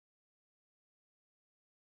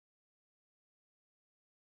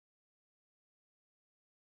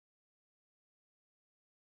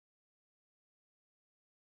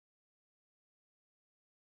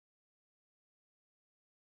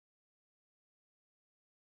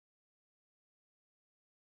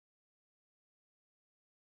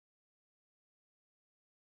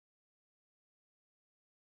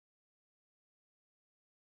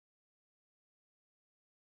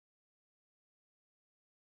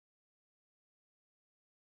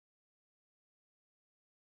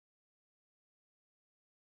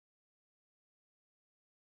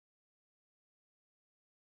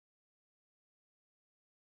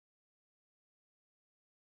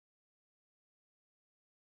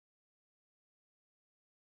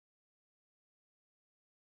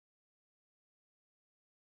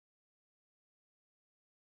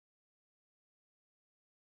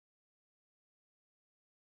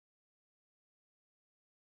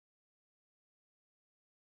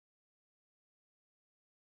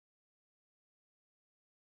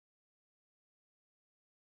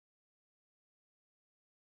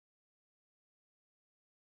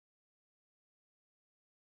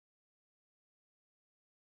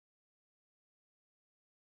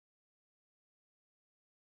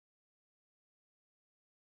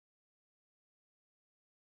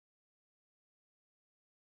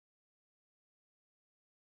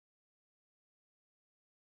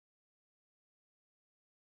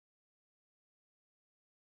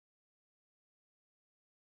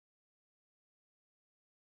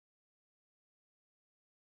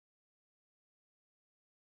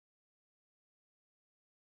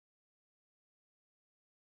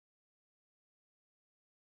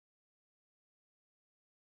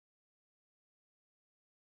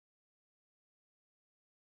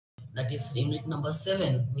that is unit number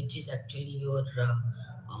 7, which is actually your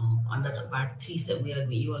under part 3. So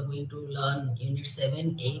you are going to learn unit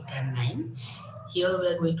 7, 8 and 9. Here we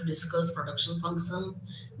are going to discuss production function.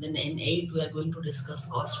 Then in 8 we are going to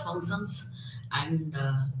discuss cost functions, and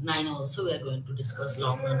 9 also we are going to discuss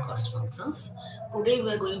long run cost functions. Today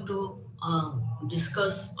we are going to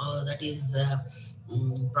discuss that is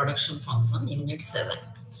production function unit 7.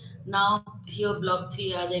 Now here block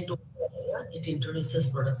 3, as I told you earlier, it introduces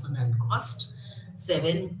production and cost.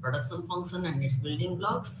 7, production function and its building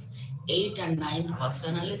blocks. 8 and 9, cost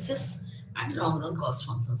analysis, and long run cost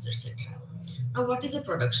functions, etc. Now what is a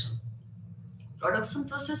production? Production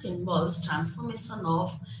process involves transformation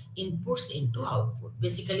of inputs into output.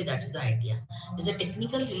 Basically, that is the idea. It's a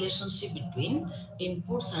technical relationship between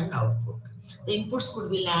inputs and output. The inputs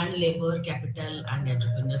could be land, labor, capital, and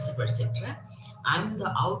entrepreneurship, etc. And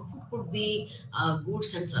the output could be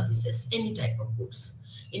goods and services, any type of goods.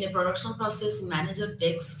 In a production process, manager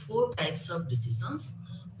takes 4 types of decisions,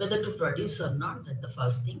 whether to produce or not. That's the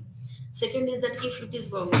first thing. Second is that if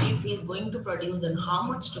he is going to produce, then how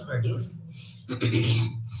much to produce.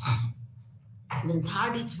 Then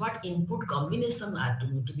third is what input combination are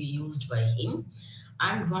to be used by him,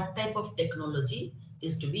 and what type of technology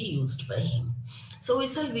is to be used by him. So we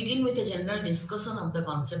shall begin with a general discussion of the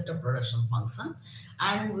concept of production function,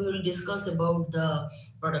 and we will discuss about the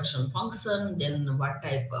production function, then what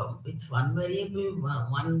type of, with one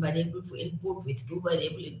variable for input, with 2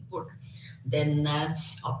 variable input, then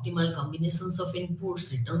optimal combinations of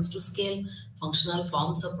inputs, returns to scale, functional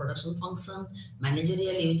forms of production function,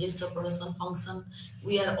 managerial uses of production function.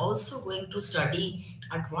 We are also going to study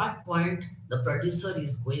at what point the producer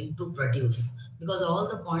is going to produce, because all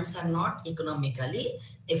the points are not economically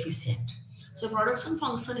efficient. So production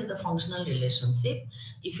function is the functional relationship.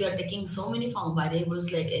 If you are taking so many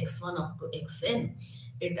variables like x1 up to xn,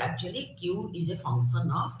 it actually q is a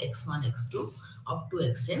function of x1, x2 up to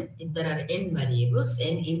xn. If there are n variables,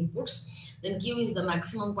 n inputs, then q is the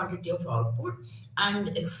maximum quantity of output, and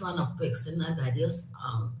x1 up to xn are various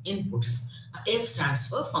inputs. F stands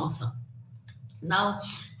for function. Now,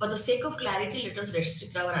 for the sake of clarity, let us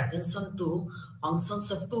restrict our attention to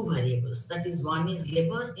functions of 2 variables. That is, one is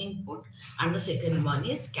labor input and the second one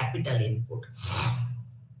is capital input.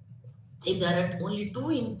 If there are only 2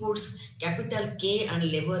 inputs, capital K and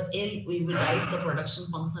labor L, we will write the production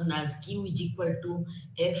function as Q is equal to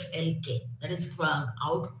FLK. That is,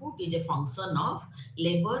 output is a function of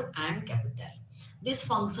labor and capital. This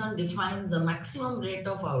function defines the maximum rate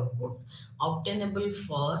of output obtainable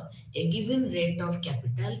for a given rate of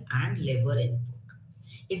capital and labor input.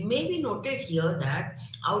 It may be noted here that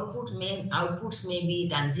outputs may be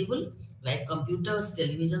tangible, like computers,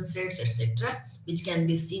 television sets, etc., which can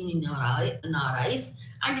be seen in our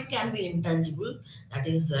eyes, and it can be intangible, that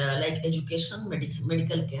is like education,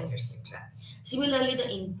 medical care, etc. Similarly, the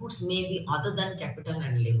inputs may be other than capital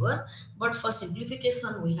and labor, but for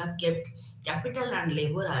simplification, we have kept capital and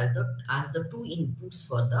labor as the 2 inputs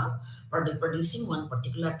for the producing one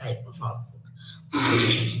particular type of output.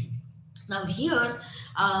 Now here,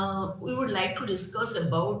 we would like to discuss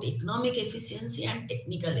about economic efficiency and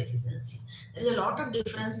technical efficiency. There is a lot of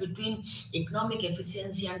difference between economic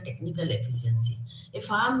efficiency and technical efficiency. A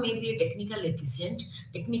farm may be technically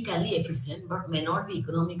efficient, but may not be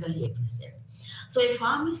economically efficient. So a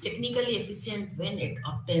farm is technically efficient when it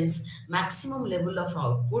obtains maximum level of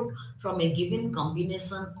output from a given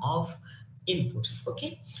combination of inputs.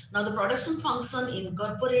 Okay. Now the production function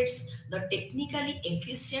incorporates the technically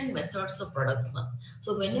efficient methods of production.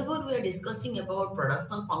 So whenever we are discussing about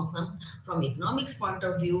production function from economics point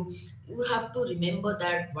of view, you have to remember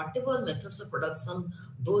that whatever methods of production,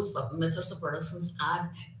 those methods of productions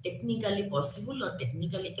are technically possible or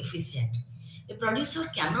technically efficient. A producer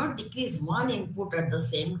cannot decrease one input at the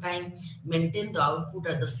same time, maintain the output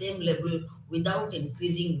at the same level without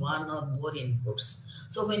increasing one or more inputs.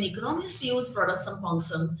 So when economists use production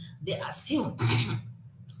function, they assume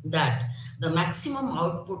that the maximum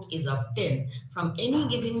output is obtained from any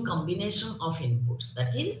given combination of inputs.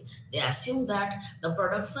 That is, they assume that the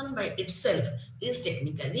production by itself is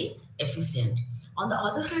technically efficient. On the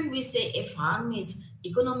other hand, we say a farm is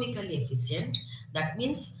economically efficient. That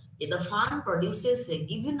means if the farm produces a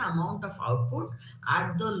given amount of output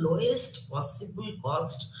at the lowest possible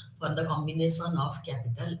cost for the combination of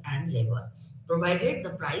capital and labor, provided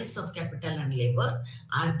the price of capital and labor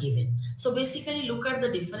are given. So basically, look at the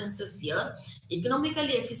differences here.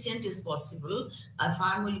 Economically efficient is possible. A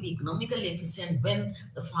farm will be economically efficient when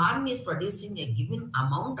the farm is producing a given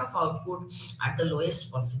amount of output at the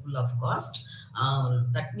lowest possible of cost.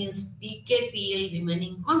 that means PKPL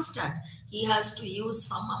remaining constant, he has to use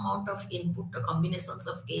some amount of input combinations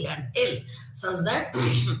of K and L such that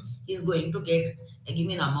he is going to get a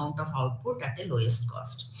given amount of output at a lowest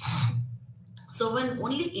cost. So when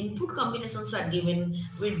only input combinations are given,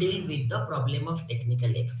 we deal with the problem of technical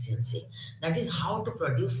efficiency. That is how to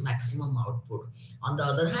produce maximum output. On the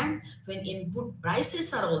other hand, when input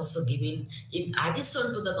prices are also given in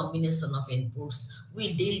addition to the combination of inputs,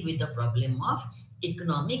 we deal with the problem of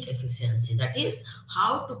economic efficiency. That is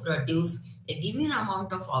how to produce a given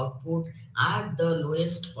amount of output at the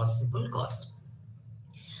lowest possible cost.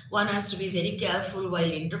 One has to be very careful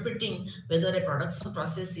while interpreting whether a production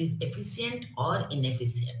process is efficient or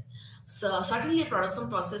inefficient. So certainly a production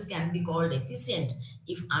process can be called efficient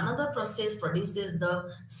if another process produces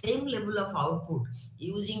the same level of output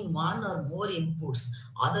using one or more inputs,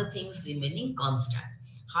 other things remaining constant.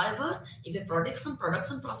 However, if a production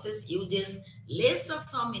process uses less of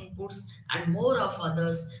some inputs and more of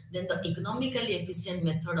others, then the economically efficient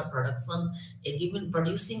method of production,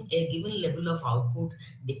 producing a given level of output,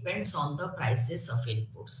 depends on the prices of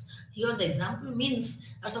inputs. Here the example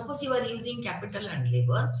means, suppose you are using capital and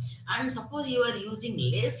labor, and suppose you are using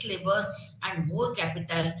less labor and more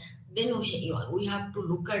capital, then we have to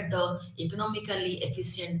look at the economically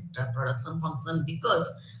efficient production function,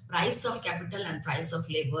 because price of capital and price of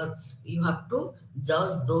labor, you have to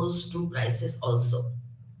judge those two prices also.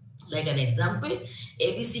 Like an example,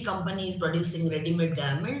 ABC company is producing ready-made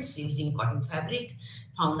garments using cotton fabric,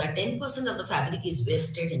 found that 10% of the fabric is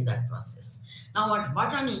wasted in that process. Now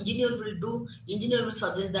what an engineer will do, engineer will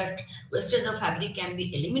suggest that wastage of fabric can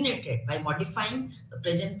be eliminated by modifying the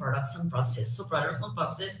present production process. So production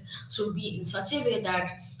process should be in such a way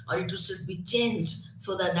that, or it should be changed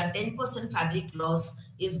so that the 10% fabric loss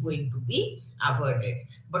is going to be avoided.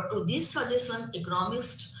 But to this suggestion,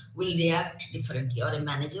 economists will react differently, or a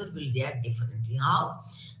manager will react differently. How?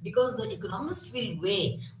 Because the economist will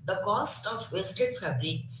weigh the cost of wasted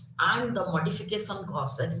fabric and the modification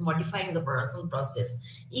cost, that is modifying the production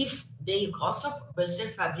process. If the cost of wasted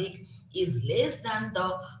fabric is less than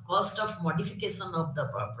the cost of modification of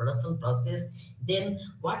the production process, then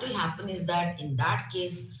what will happen is that in that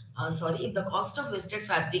case, if the cost of wasted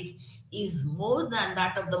fabric is more than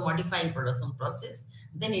that of the modifying production process,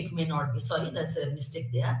 then it may not be, that's a mistake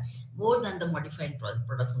there, more than the modifying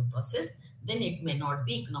production process, then it may not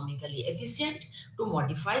be economically efficient to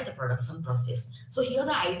modify the production process. So here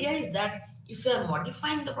the idea is that if you are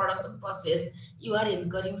modifying the production process, you are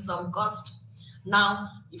incurring some cost. Now,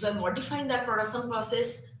 if I am modifying that production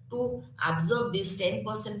process to absorb this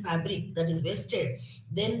 10% fabric that is wasted,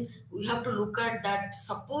 then we have to look at that.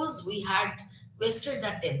 Suppose we had wasted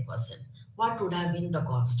that 10%, what would have been the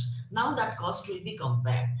cost? Now that cost will be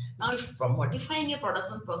compared. Now, if from modifying a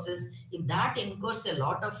production process, if that incurs a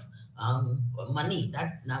lot of money,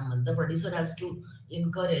 that the producer has to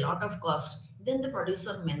incur a lot of cost, then the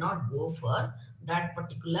producer may not go for that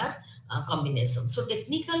particular combination. So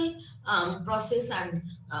technical process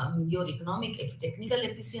and your technical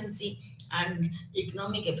efficiency and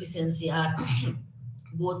economic efficiency are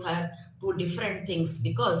both are two different things,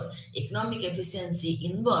 because economic efficiency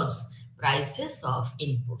involves prices of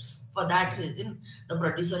inputs. For that reason, the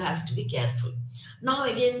producer has to be careful. Now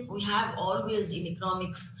again, we have always in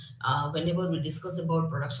economics, whenever we discuss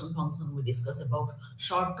about production function, we discuss about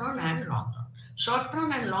short run and long run. Short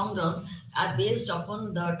run and long run are based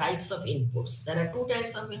upon the types of inputs. There are two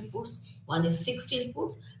types of inputs. One is fixed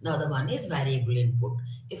input, the other one is variable input.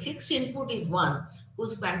 A fixed input is one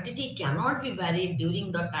whose quantity cannot be varied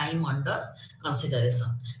during the time under consideration.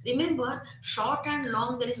 Remember, short and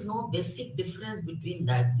long, there is no basic difference between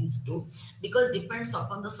these two, because depends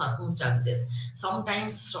upon the circumstances.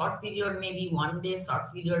 Sometimes short period may be 1 day,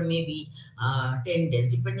 short period may be 10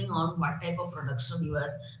 days, depending on what type of production you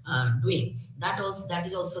are doing. That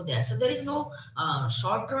is also there. So there is no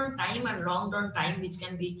short run time and long run time which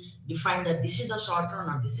can be defined that this is the short run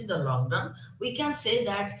or this is the long run. We can say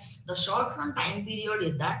that the short run time period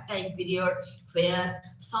is that time period where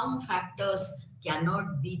some factors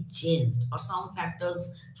cannot be changed, or some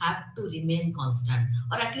factors have to remain constant,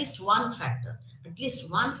 or at least one factor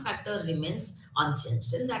remains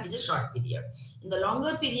unchanged, and that is a short period. In the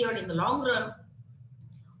longer period, in the long run,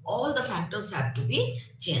 all the factors have to be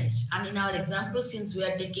changed. And in our example, since we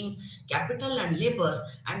are taking capital and labor,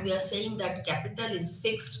 and we are saying that capital is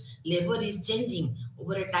fixed, labor is changing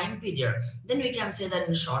over a time period, then we can say that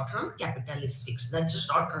in short run, capital is fixed. That's a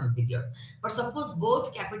short run period. But suppose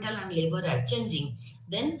both capital and labor are changing,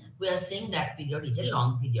 then we are saying that period is a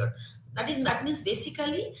long period. That means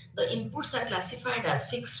basically the inputs are classified as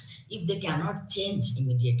fixed if they cannot change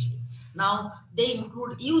immediately. Now they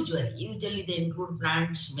include usually they include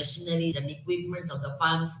plants, machineries, and equipments of the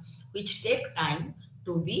farms which take time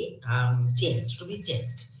to be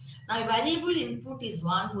changed. Now, a variable input is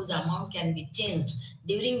one whose amount can be changed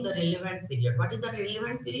during the relevant period. What is the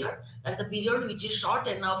relevant period? That's the period which is short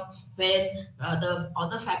enough where the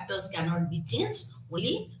other factors cannot be changed.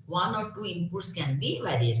 Only one or two inputs can be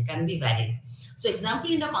varied. So, example,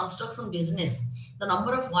 in the construction business, the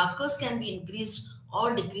number of workers can be increased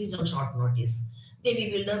or decreased on short notice. Many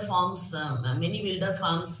builder farms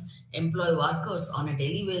employ workers on a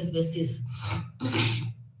daily wage basis,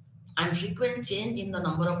 and frequent change in the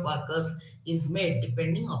number of workers is made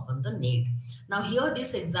depending upon the need. Now here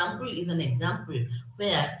this example is an example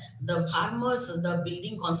where the farmers, the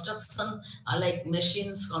building construction like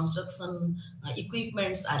machines, construction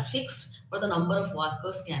equipments are fixed, but the number of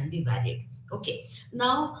workers can be varied. Okay,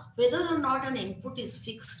 now whether or not an input is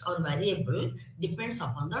fixed or variable depends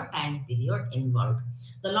upon the time period involved.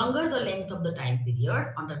 The longer the length of the time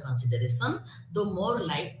period under consideration, the more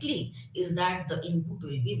likely is that the input will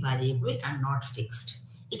be variable and not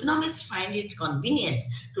fixed. Economists find it convenient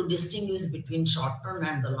to distinguish between short run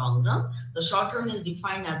and the long run. The short run is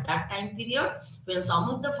defined as that time period when some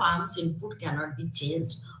of the farm's input cannot be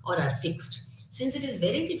changed or are fixed. Since it is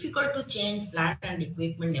very difficult to change plant and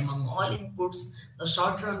equipment among all inputs, the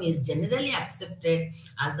short run is generally accepted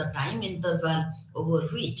as the time interval over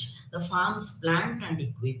which the farm's plant and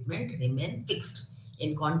equipment remain fixed.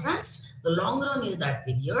 In contrast, the long run is that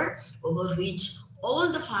period over which all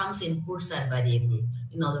the farm's inputs are variable.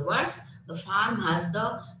 In other words, the farm has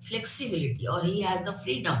the flexibility, or he has the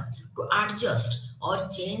freedom to adjust or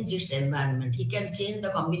change its environment. He can change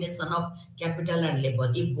the combination of capital and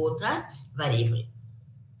labor if both are variable.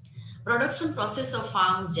 Production process of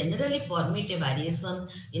farms generally permit a variation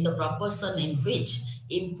in the proportion in which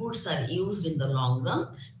inputs are used in the long run.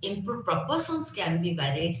 Input proportions can be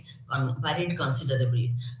varied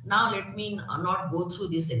considerably. Now let me not go through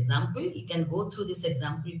this example. You can go through this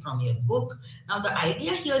example from your book. Now the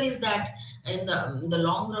idea here is that in the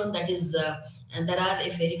long run, that is, and there are a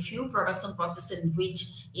very few production processes in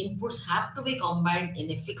which inputs have to be combined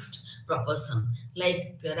in a fixed proportion.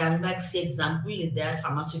 Like Ranback's example is their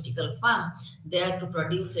pharmaceutical farm. There to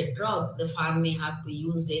produce a drug, the farm may have to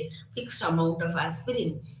use a fixed amount of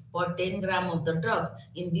aspirin for 10 gram of the drug.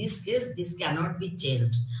 In this case, this cannot be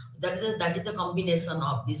changed. That is the combination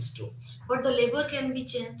of these two. But the labor can be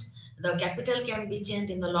changed. The capital can be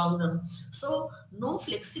changed in the long run. So no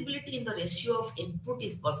flexibility in the ratio of input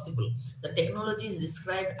is possible. The technology is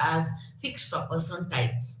described as fixed proportion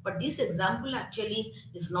type. But this example actually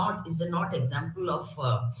is not example of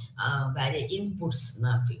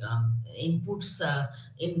inputs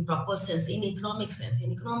in proper sense, in economic sense.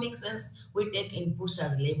 In economic sense, we take inputs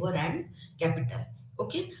as labor and capital.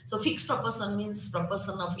 Okay, so fixed proportion means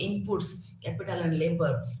proportion of inputs, capital and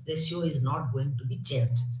labor ratio is not going to be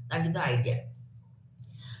changed. That is the idea.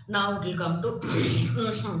 Now it will come to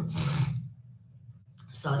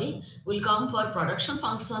will come for production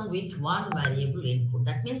function with one variable input.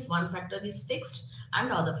 That means one factor is fixed and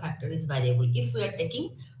the other factor is variable. If we are taking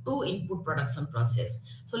two input production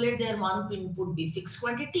process, so let their one input be fixed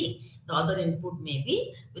quantity, the other input may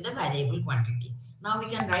be with a variable quantity. Now we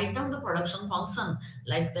can write down the production function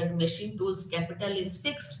like that. Machine tools capital is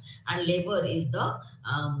fixed and labor is the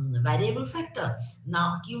variable factor.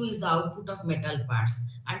 Now Q is the output of metal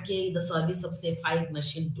parts and K is the service of say 5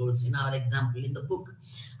 machine tools in our example in the book,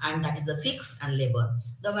 and that is the fixed and labor.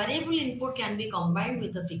 The variable input can be combined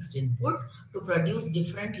with the fixed input to produce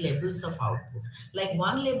different levels of output. Like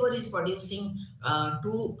one labor is producing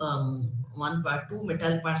two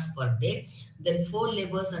metal parts per day, then 4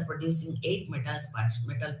 laborers are producing 8 metal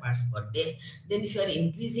parts per day. Then if you are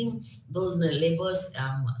increasing those laborers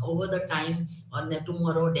over the time, or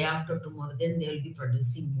tomorrow, day after tomorrow, then they will be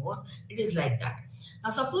producing more. It is like that. Now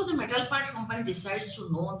suppose the metal parts company decides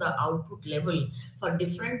to know the output level for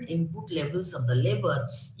different input levels of the labor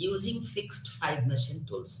using fixed 5 machine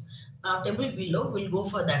tools. Now table below, we'll go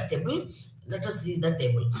for that table. Let us see the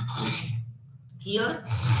table. Here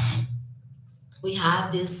we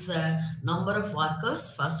have this number of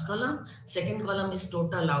workers, first column. Second column is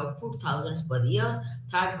total output, thousands per year.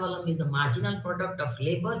 Third column is the marginal product of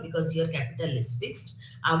labor because your capital is fixed.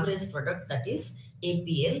 Average product, that is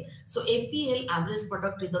APL. So APL, average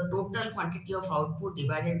product, is the total quantity of output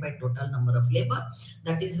divided by total number of labor.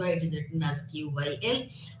 That is why it is written as Q by L.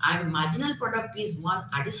 And marginal product is one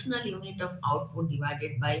additional unit of output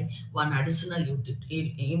divided by one additional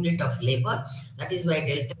unit of labor. That is why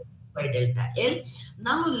delta by delta L.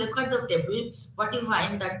 Now look at the table. What you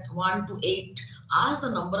find that 1 to 8 as the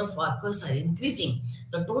number of workers are increasing,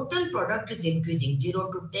 the total product is increasing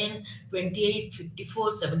 0 to 10, 28,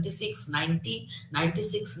 54, 76, 90,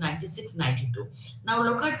 96, 96, 92. Now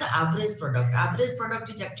look at the average product. Average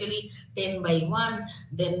product is actually 10 by 1.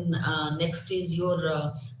 Then next is your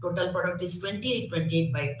total product is 28,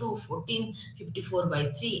 28 by 2, 14, 54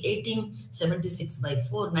 by 3, 18, 76 by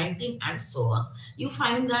 4, 19, and so on. You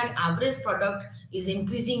find that average product is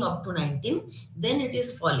increasing up to 19, then it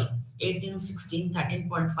is falling 18, 16,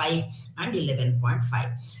 13.5 and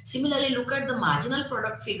 11.5. Similarly, look at the marginal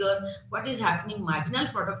product figure. What is happening? Marginal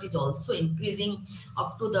product is also increasing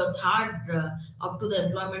up to the up to the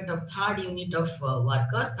employment of third unit of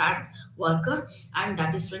third worker, and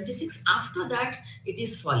that is 26. After that, it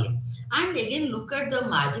is falling. And again, look at the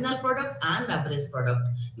marginal product and average product.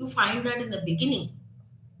 You find that in the beginning,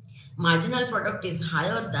 marginal product is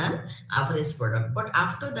higher than average product, but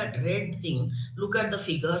after that red thing, look at the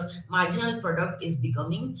figure, marginal product is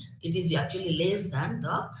becoming, it is actually less than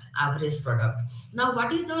the average product. Now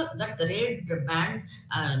what is the red band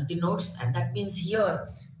denotes, and that means here,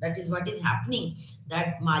 that is what is happening,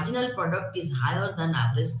 that marginal product is higher than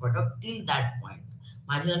average product till that point.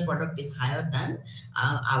 Marginal product is higher than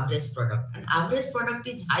average product, and average product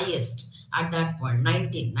is highest at that point.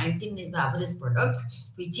 19 is the average product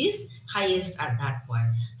which is highest at that point.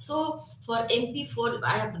 So for MP4,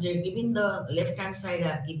 I have given the left hand side, I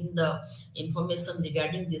have given the information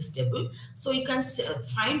regarding this table. So you can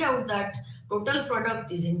find out that total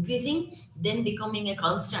product is increasing, then becoming a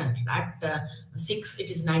constant. At 6 it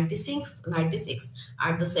is 96.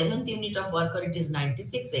 At the 7th unit of worker it is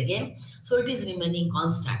 96 again, so it is remaining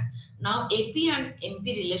constant. Now AP and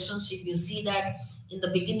MP relationship, you see that in the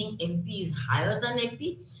beginning MP is higher than AP,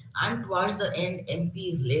 and towards the end MP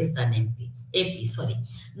is less than AP, sorry.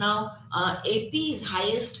 Now AP is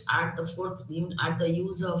highest at the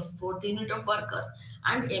use of 4th unit of worker,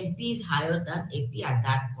 and MP is higher than AP at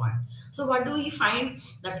that point. So what do we find?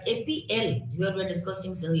 That APL, here we are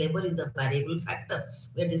discussing, since labor is the variable factor,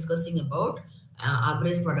 we are discussing about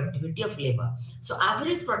average productivity of labor. So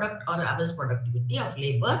average product or average productivity of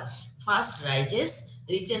labor first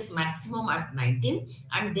reaches maximum at 19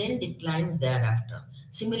 and then declines thereafter.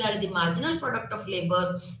 Similarly, the marginal product of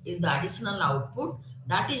labor is the additional output,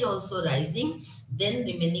 that is also rising, then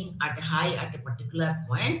remaining at high at a particular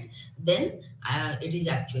point, then it is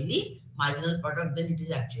actually marginal product, then it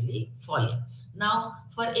is actually falling. Now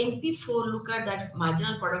for MP4, look at that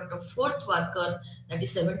marginal product of 4th worker, that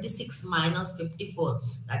is 76 minus 54,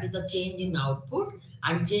 that is the change in output,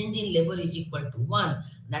 and change in labor is equal to 1.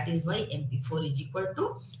 That is why MP4 is equal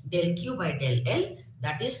to del Q by del L,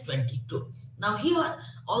 that is 22. Now here,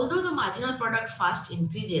 although the marginal product first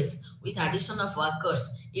increases with addition of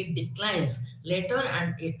workers, it declines later,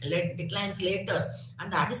 and declines later,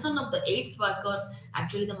 and the addition of the 8th worker,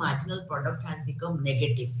 actually the marginal product has become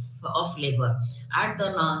negative of labor. At the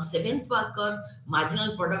 7th worker,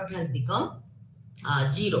 marginal product has become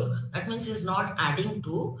 0. That means it's not adding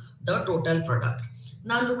to the total product.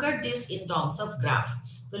 Now look at this in terms of graph.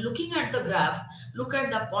 So looking at the graph, look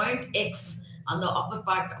at the point X on the upper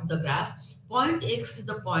part of the graph. Point X is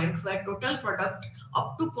the point where total product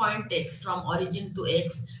up to point X, from origin to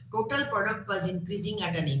X, total product was increasing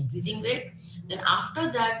at an increasing rate. Then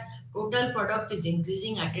after that, total product is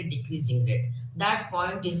increasing at a decreasing rate. That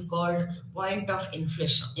point is called point of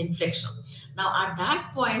inflection. Now at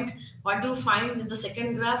that point, what do you find in the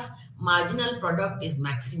second graph? Marginal product is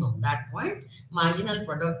maximum. That point, marginal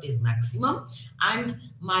product is maximum, and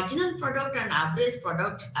marginal product and average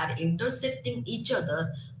product are intersecting each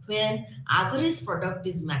other when average product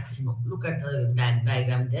is maximum. Look at the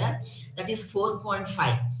diagram there. That is 4.5.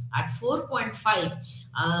 At 4.5,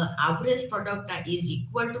 average product is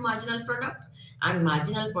equal to marginal product, and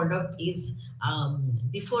marginal product is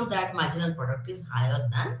before that, marginal product is higher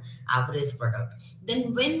than average product.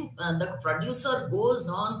 Then when the producer goes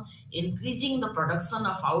on increasing the production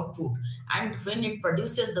of output, and when it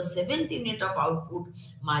produces the 7th unit of output,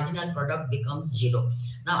 marginal product becomes 0.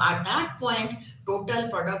 Now at that point, total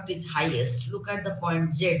product is highest. Look at the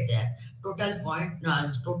point Z there. Total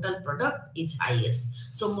product is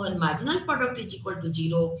highest. So when marginal product is equal to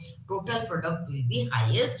 0, total product will be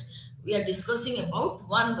highest. We are discussing about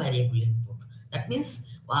one variable input. That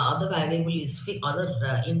means other variable is other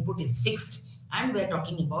input is fixed, and we are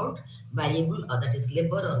talking about variable, that is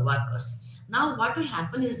labor or workers. Now what will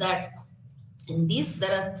happen is that in this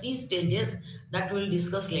there are 3 stages that we will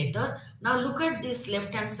discuss later. Now look at this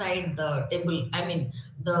left hand side, the table,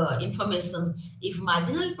 the information. If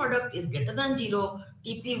marginal product is greater than 0,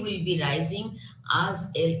 TP will be rising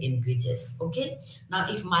as L increases. Okay. Now,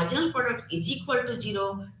 if marginal product is equal to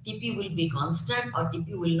 0, TP will be constant or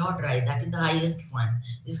TP will not rise. That is the highest point.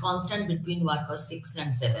 Is constant between worker 6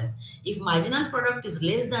 and 7. If marginal product is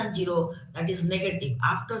less than 0, that is negative.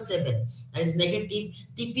 After 7, that is negative.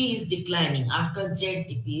 TP is declining. After Z,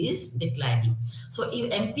 TP is declining. So,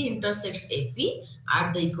 if MP intersects AP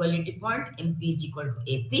at the equality point, MP is equal to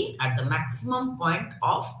AP at the maximum point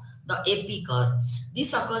of the AP curve.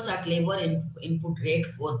 This occurs at labor input rate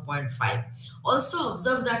 4.5. Also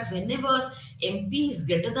observe that whenever MP is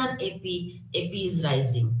greater than AP is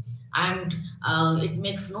rising, and it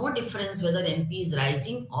makes no difference whether MP is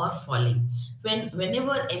rising or falling.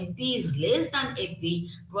 Whenever MP is less than AP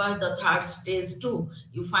towards the third stage 2,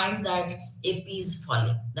 you find that AP is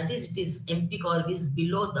falling. That is, it is MP curve is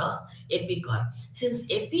below the AP curve.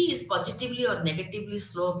 Since AP is positively or negatively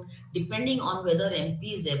sloped depending on whether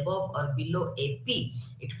MP is above or below AP,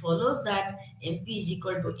 it follows that MP is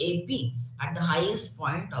equal to AP at the highest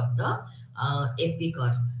point of the AP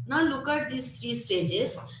curve. Now look at these 3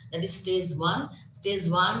 stages. That is stage 1.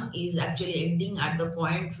 Stage 1 is actually ending at the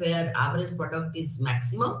point where average product is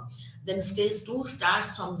maximum. Then stage 2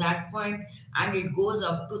 starts from that point and it goes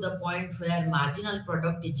up to the point where marginal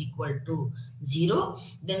product is equal to 0.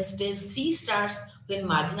 Then stage 3 starts when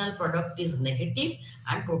marginal product is negative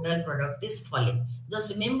and total product is falling.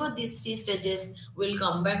 Just remember these 3 stages. We'll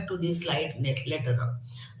come back to this slide later on.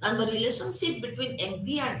 And the relationship between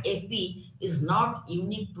MP and AP is not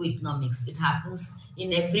unique to economics. It happens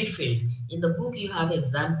in every field. In the book, you have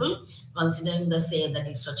example, considering the say that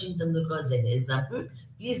it's Sachin Tendulkar's example.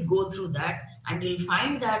 Please go through that and you'll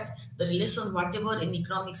find that the relation, whatever in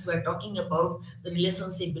economics we're talking about, the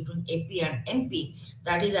relationship between AP and MP,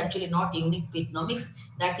 that is actually not unique to economics.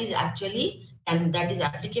 That is actually, and that is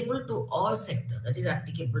applicable to all sectors. That is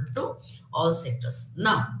applicable to all sectors.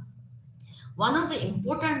 Now, one of the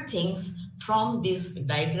important things from this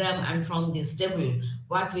diagram and from this table,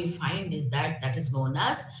 what we find is that is known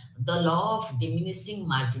as the law of diminishing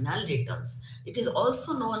marginal returns. It is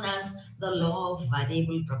also known as the law of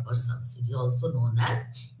variable proportions. It is also known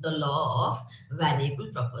as the law of variable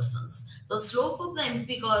proportions. The slope of the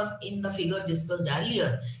MP curve in the figure discussed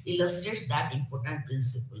earlier illustrates that important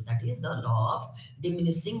principle. That is the law of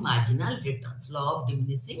diminishing marginal returns. Law of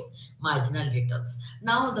diminishing marginal returns.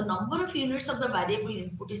 Now the number of units of the variable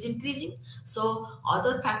input is increasing. So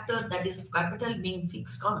other factor, that is capital being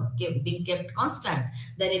fixed, being kept constant,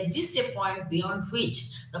 there exists a point beyond which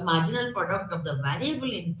the marginal product of the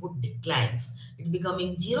variable input declines. It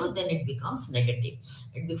becoming 0, then it becomes negative.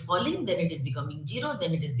 It be falling, then it is becoming 0,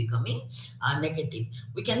 then it is becoming negative.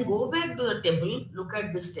 We can go back to the table, look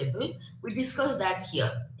at this table. We discussed that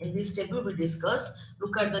here. In this table we discussed,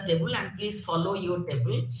 look at the table and please follow your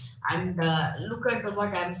table and look at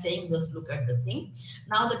what I am saying, just look at the thing.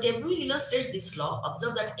 Now the table illustrates this law.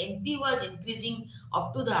 Observe that MP was increasing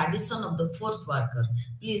up to the addition of the 4th worker.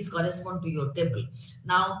 Please correspond to your table.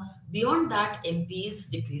 Now beyond that MP is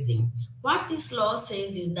decreasing. What this law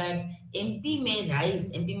says is that MP may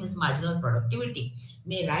rise, MP means marginal productivity,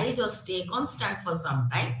 may rise or stay constant for some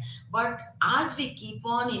time, but as we keep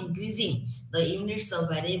on increasing the units of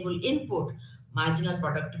variable input, marginal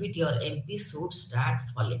productivity or MP should start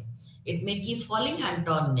falling. It may keep falling and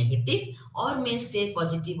turn negative or may stay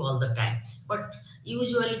positive all the time. But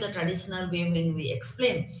usually the traditional way when we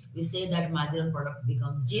explain, we say that marginal product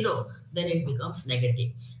becomes 0, then it becomes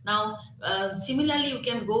negative. Now, similarly, you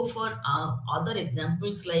can go for other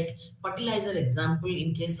examples like fertilizer example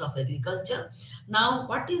in case of agriculture. Now,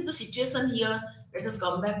 what is the situation here? Let us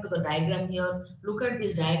come back to the diagram here. Look at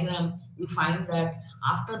this diagram. You find that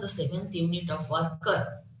after the 7th unit of worker,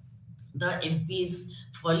 the MP is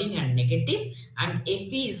falling and negative and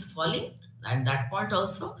AP is falling. At that point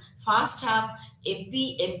also, first half AP,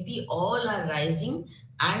 MP all are rising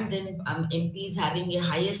and then MP is having a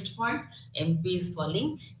highest point, MP is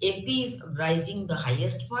falling, AP is rising the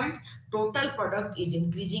highest point, total product is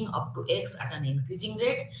increasing up to X at an increasing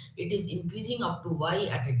rate, it is increasing up to Y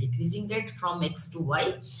at a decreasing rate from X to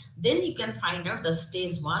Y. Then you can find out the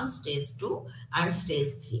stage 1, stage 2 and stage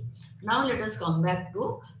 3. Now let us come back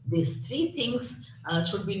to these 3 things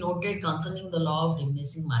should be noted concerning the law of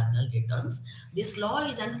diminishing marginal returns. This law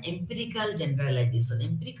is an empirical generalization.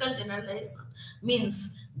 Empirical generalization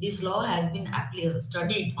means this law has been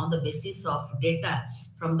studied on the basis of data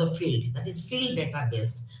from the field, that is field data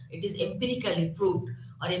based. It is empirically proved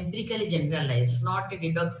or empirically generalized, not a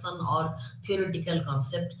deduction or theoretical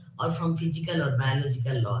concept or from physical or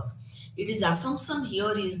biological laws. It is assumption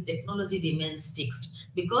here is technology remains fixed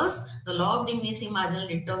because the law of diminishing marginal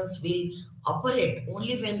returns will operate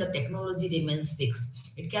only when the technology remains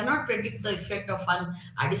fixed. It cannot predict the effect of an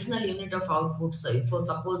additional unit of output. So if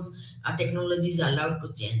suppose technology is allowed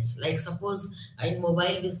to change, like suppose in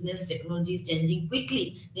mobile business technology is changing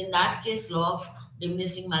quickly, in that case law of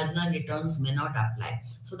diminishing marginal returns may not apply.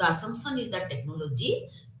 So the assumption is that technology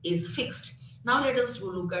is fixed. Now let us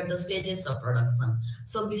look at the stages of production.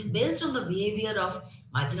 So based on the behavior of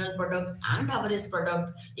marginal product and average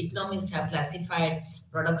product, economists have classified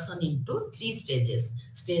production into three stages.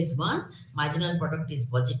 Stage 1, marginal product is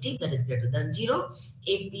positive, that is greater than 0.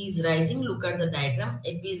 AP is rising. Look at the diagram.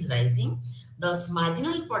 AP is rising. Thus,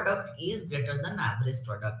 marginal product is greater than average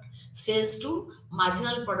product. Stage 2,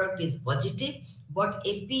 marginal product is positive, but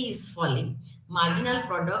AP is falling. Marginal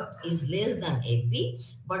product is less than AP,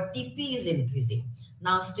 but TP is increasing.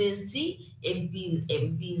 Now, stage 3,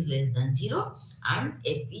 MP is less than 0 and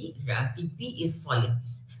TP is falling.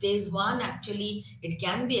 Stage 1, actually, it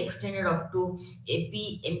can be extended up to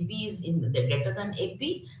MP is in the greater than AP.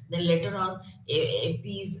 Then later on, AP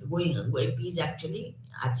is actually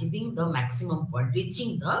achieving the maximum point,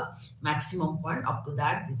 reaching the maximum point. Up to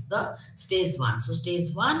that, this is the stage 1. So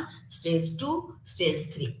stage 1, stage 2, stage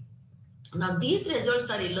 3. Now these results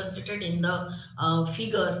are illustrated in the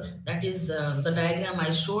figure, that is the diagram I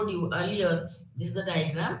showed you earlier. This is the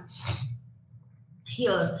diagram.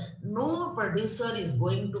 Here, no producer is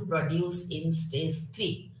going to produce in stage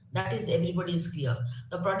 3. That is, everybody is clear.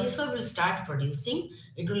 The producer will start producing.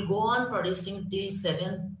 It will go on producing till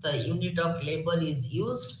 7th unit of labor is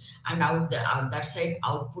used, and out that side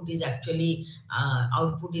output is actually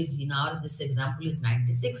output is in this example is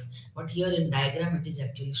 96, but here in diagram it is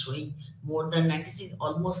actually showing more than 96,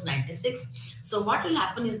 almost 96. So what will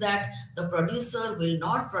happen is that the producer will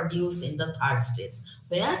not produce in the third stage,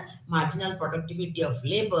 where marginal productivity of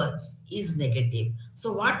labor is negative.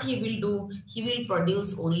 So what he will do, he will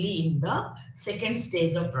produce only in the second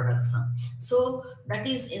stage of production. So that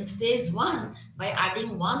is in stage 1, by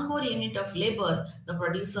adding one more unit of labor, the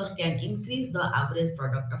producer can increase the average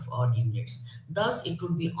product of all units. Thus, it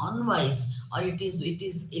would be unwise, or it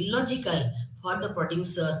is illogical for the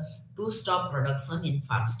producer to stop production in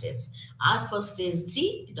first stage. As for stage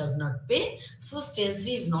 3, it does not pay. So stage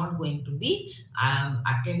 3 is not going to be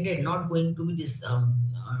attended, not going to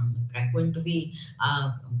be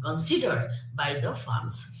considered by the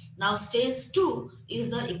firms. Now stage 2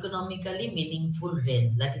 is the economically meaningful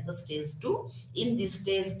range. That is the stage 2. In this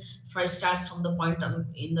stage, first starts from the point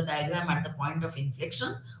in the diagram at the point of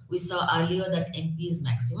inflection. We saw earlier that MP is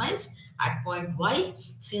maximized. At point Y,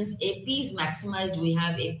 since AP is maximized, we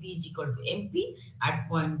have AP is equal to MP. At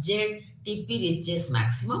point Z, TP reaches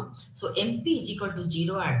maximum. So MP is equal to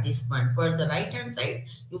 0 at this point. For the right hand side,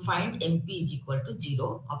 you find MP is equal to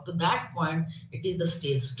 0. Up to that point, it is the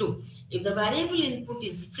stage 2. If the variable input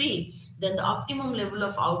is free, then the optimum level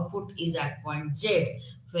of output is at point Z,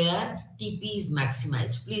 where TP is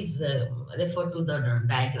maximized. Please refer to the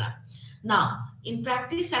diagram. Now, in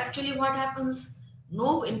practice, actually what happens?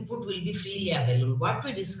 No input will be freely available. What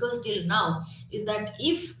we discussed till now is that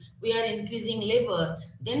if we are increasing labor,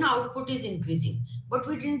 then output is increasing. But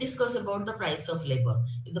we didn't discuss about the price of labor.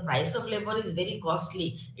 If the price of labor is very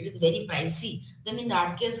costly, it is very pricey, then in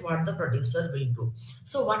that case, what the producer will do.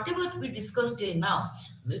 So whatever we discussed till now,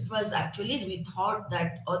 it was actually, we thought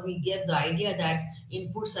that, or we gave the idea that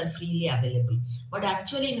inputs are freely available. But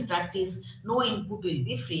actually in practice, no input will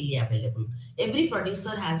be freely available. Every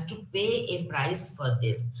producer has to pay a price for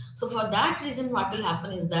this. So for that reason, what will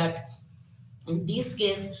happen is that in this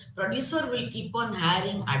case, producer will keep on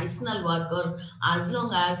hiring additional worker as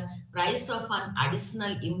long as price of an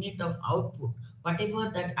additional unit of output, whatever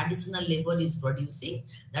that additional labor is producing,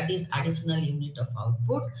 that is additional unit of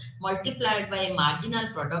output multiplied by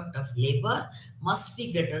marginal product of labor must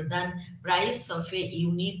be greater than price of a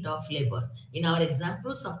unit of labor. In our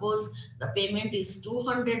example, suppose the payment is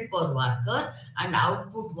 200 per worker and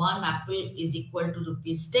output 1 apple is equal to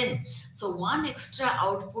rupees 10. So one extra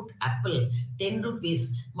output apple, 10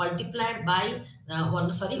 rupees, multiplied by one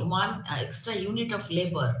extra unit of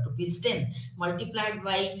labor, rupees 10, multiplied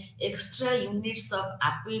by extra units of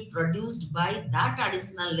apple produced by that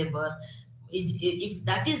additional labor, if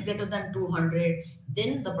that is greater than 200,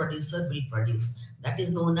 then the producer will produce. That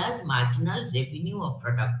is known as marginal revenue of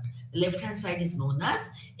product. The left hand side is known as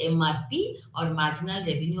MRP or marginal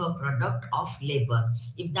revenue of product of labor.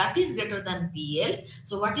 If that is greater than PL,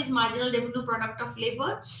 so what is marginal revenue product of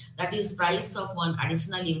labor? That is price of one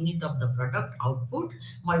additional unit of the product output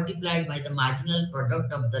multiplied by the marginal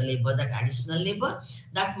product of the labor, that additional labor,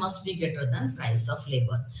 that must be greater than price of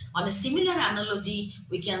labor. On a similar analogy,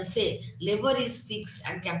 we can say labor is fixed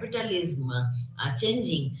and capital is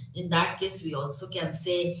changing. In that case, we also can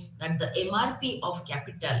say that the MRP of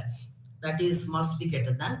capital, that is must be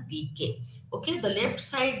greater than PK. Okay, the left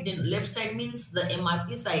side means the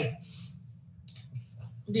MRP side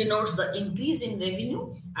denotes the increase in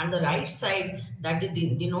revenue, and the right side that it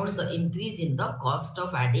denotes the increase in the cost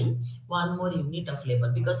of adding one more unit of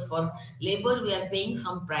labor, because for labor we are paying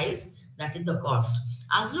some price, that is the cost.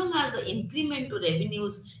 As long as the increment to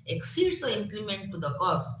revenues exceeds the increment to the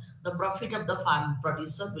cost, the profit of the farm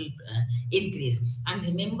producer will increase. And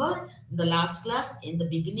remember, in the last class, in the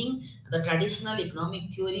beginning, the traditional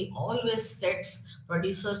economic theory always sets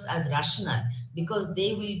producers as rational, because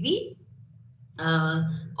they will be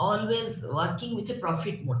always working with a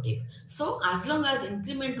profit motive. So as long as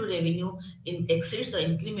increment to revenue exceeds the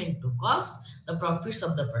increment to cost, the profits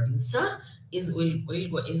of the producer is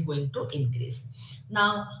going to increase.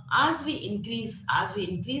 Now, as we increase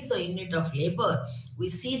the unit of labor, we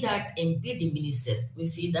see that MP diminishes.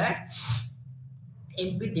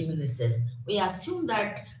 We assume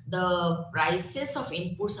that the prices of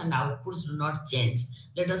inputs and outputs do not change.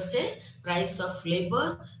 Let us say price of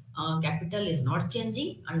labor capital is not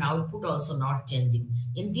changing and output also not changing.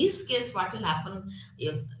 In this case, what will happen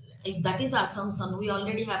is, if that is the assumption, we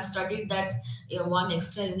already have studied that one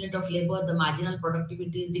extra unit of labor, the marginal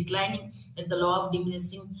productivity is declining, that the law of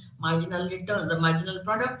diminishing marginal return, the marginal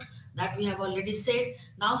product, that we have already said.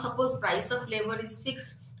 Now suppose price of labor is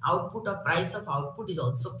fixed, price of output is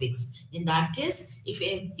also fixed. In that case,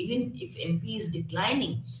 even if MP is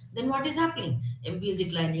declining, then what is happening? MP is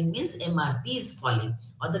declining means MRP is falling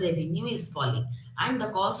or the revenue is falling, and the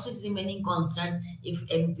cost is remaining constant. If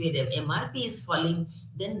MRP is falling,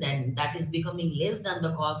 then that is becoming less than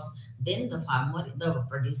the cost. Then the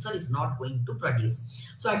producer is not going to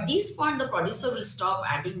produce. So at this point, the producer will stop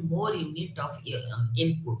adding more unit of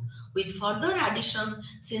input. With further addition,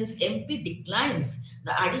 since MP declines,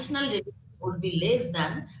 the additional revenue would be less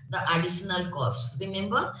than the additional costs.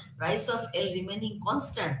 Remember, price of L remaining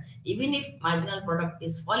constant, even if marginal product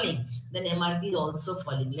is falling, then MRP is also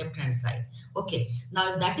falling, left hand side. Okay,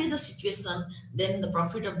 now if that is the situation, then the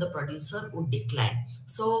profit of the producer would decline.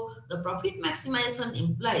 So the profit maximization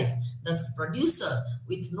implies the producer,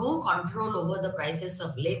 with no control over the prices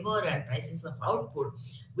of labor and prices of output,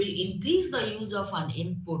 will increase the use of an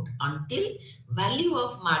input until value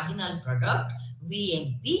of marginal product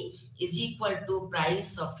VMP is equal to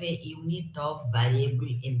price of a unit of variable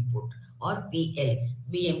input, or PL.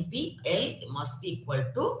 VMP L must be equal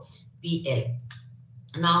to PL.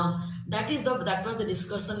 Now that was the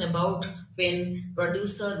discussion about when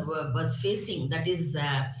producer was facing, that is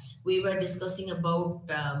we were discussing about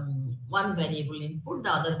one variable input,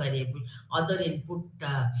 the other input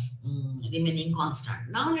remaining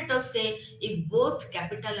constant. Now let us say if both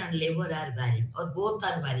capital and labor are varying or both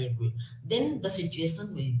are variable, then the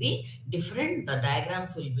situation will be different, the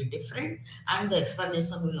diagrams will be different, and the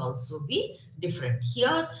explanation will also be different.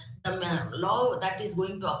 Here the law that is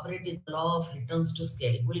going to operate is the law of returns to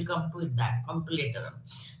scale. We'll come to later on.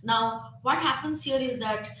 Now what happens here is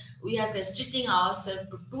that we are restricting ourselves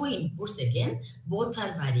to two inputs again, both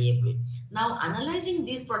are variable. Now analyzing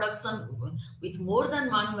this production with more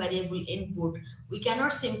than one variable input, we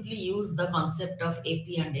cannot simply use the concept of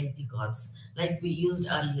AP and MP curves like we used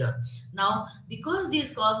earlier. Now because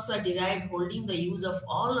these curves were derived holding the use of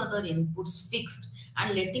all other inputs fixed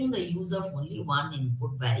and letting the use of only one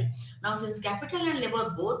input vary. Now since capital and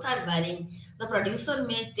labor both are varying, the producer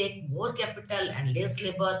may take more capital and less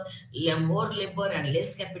labor, more labor and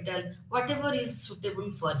less capital, whatever is suitable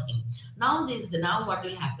for him. Now what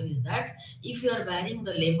will happen is that if you are varying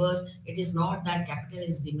the labor, it is not that capital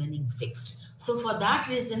is remaining fixed. So for that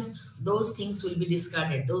reason, those things will be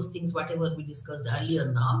discarded. Those things, whatever we discussed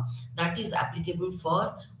earlier now, that is applicable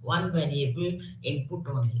for one variable input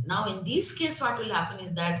only. Now in this case, what will happen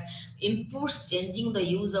is that inputs changing the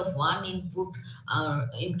use of one input,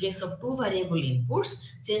 in case of two variable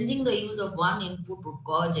inputs, changing the use of one input would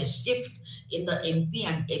cause a shift in the MP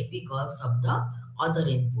and AP curves of the other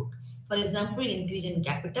input. For example, increase in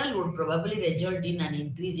capital would probably result in an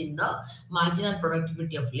increase in the marginal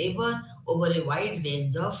productivity of labor over a wide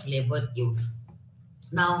range of labor use.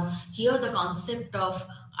 Now, here the concept of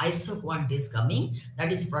isoquant is coming,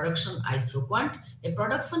 that is production isoquant. A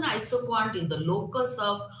production isoquant is the locus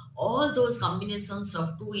of all those combinations of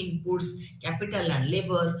two inputs, capital and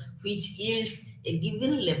labor, which yields a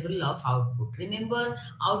given level of output. Remember,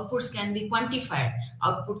 outputs can be quantified.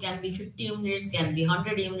 Output can be 50 units, can be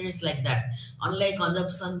 100 units, like that. Unlike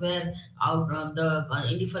consumption where the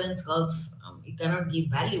indifference curves, you cannot give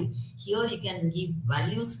value. Here you can give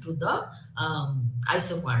values to the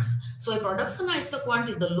isoquants. So a production isoquant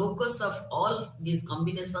is the locus of all these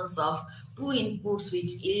combinations of two inputs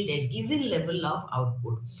which yield a given level of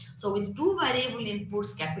output. So with two variable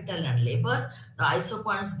inputs, capital and labor, the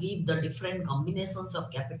isoquants give the different combinations of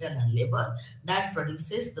capital and labor that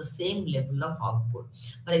produces the same level of output.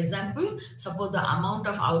 For example, suppose the amount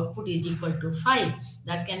of output is equal to 5,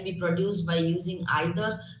 that can be produced by using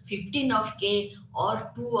either 15 of K or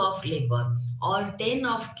 2 of labor, or 10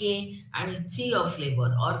 of K and 3 of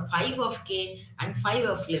labor, or 5 of K and 5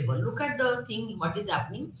 of labor. Look at the thing, what is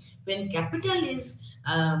happening. When capital is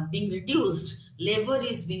being reduced, labor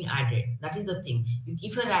is being added. That is the thing.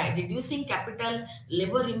 If you are reducing capital,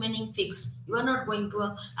 labor remaining fixed, you are not going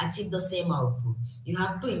to achieve the same output. You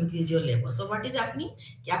have to increase your labor. So what is happening?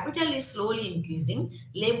 Capital is slowly increasing,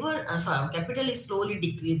 capital is slowly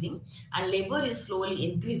decreasing, and labor is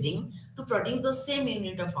slowly increasing to produce the same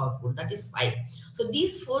unit of output, that is 5. So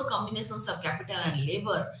these 4 combinations of capital and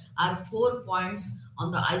labor are 4 points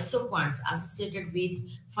on the isoquants associated with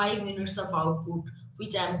 5 units of output,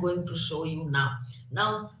 which I am going to show you now.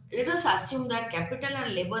 Now, let us assume that capital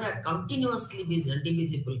and labor are continuously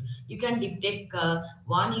divisible. You can take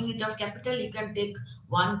 1 unit of capital, you can take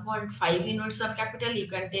 1.5 units of capital, you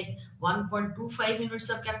can take 1.25 units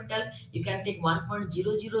of capital, you can take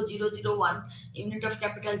 1.00001 unit of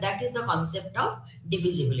capital. That is the concept of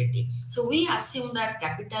divisibility. So we assume that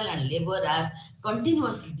capital and labor are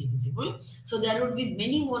continuously divisible. So there would be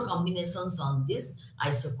many more combinations on this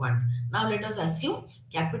isoquant. Now let us assume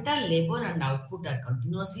capital, labor and output are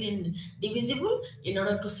continuously divisible in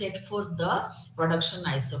order to set forth the production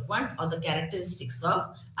isoquant or the characteristics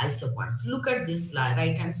of isoquants. Look at this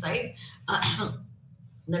right hand side.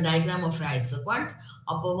 The diagram of an isoquant.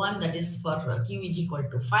 Upper one, that is for Q is equal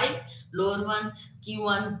to 5, lower one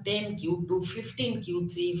Q1 10, Q2 15,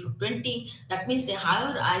 Q3 20. That means a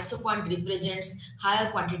higher isoquant represents higher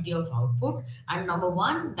quantity of output. And number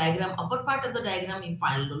one diagram, upper part of the diagram, if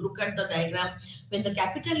I look at the diagram, when the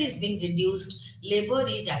capital is being reduced, labor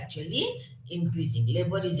is actually increasing.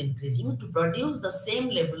 Labor is increasing to produce the same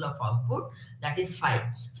level of output, that is 5.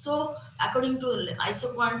 So according to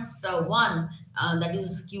isoquant 1, that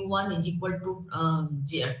is Q1 is equal to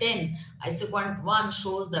 10. Isoquant 1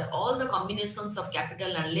 shows that all the combinations of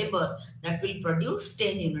capital and labor that will produce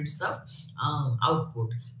 10 units of output.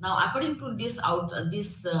 Now according to this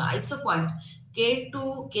isoquant, K2,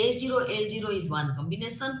 K0, L0 is one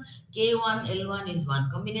combination, K1, L1 is one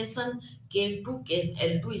combination, K2,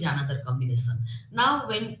 L2 is another combination. Now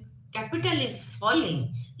when capital is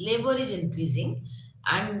falling, labor is increasing,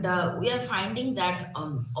 and we are finding that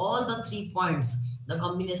all the 3 points, the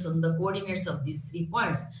combination, the coordinates of these 3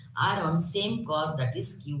 points are on same curve, that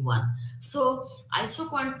is Q1. So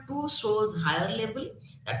isoquant 2 shows higher level.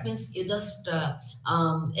 That means you just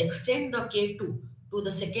extend the K2 to the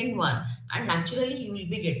second one, and naturally you will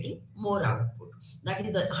be getting more output. That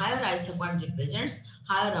is, the higher isoquant represents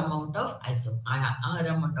higher amount of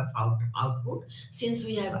output. Since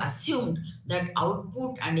we have assumed that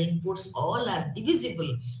output and inputs all are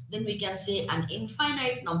divisible, then we can say an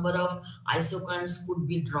infinite number of isoquants could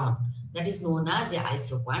be drawn. That is known as a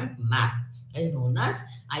isoquant map. That is known as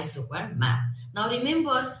isoquant map. Now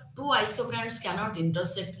remember, two isoquants cannot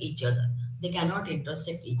intersect each other. They cannot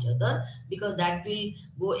intersect each other because that will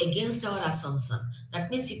go against our assumption. That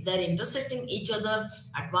means if they are intersecting each other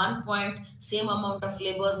at one point, same amount of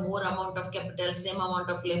labor, more amount of capital, same amount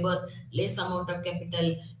of labor, less amount of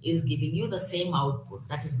capital is giving you the same output.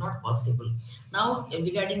 That is not possible. Now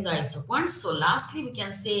regarding the isoquants, so lastly we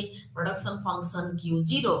can say production function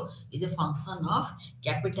Q0 is a function of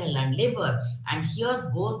capital and labor, and here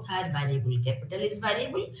both are variable. Capital is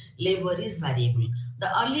variable, labor is variable. The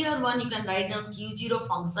earlier one you can write down Q0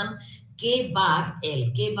 function K bar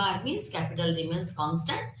L. K bar means capital remains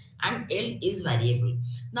constant and L is variable.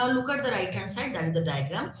 Now look at the right hand side, that is the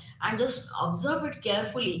diagram, and just observe it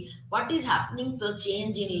carefully. What is happening to the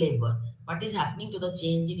change in labor? What is happening to the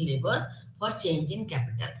change in labor for change in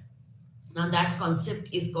capital? Now that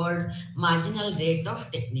concept is called marginal rate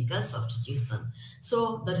of technical substitution.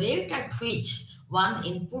 So the rate at which one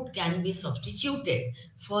input can be substituted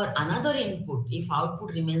for another input if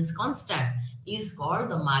output remains constant is called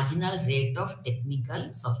the marginal rate of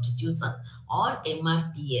technical substitution, or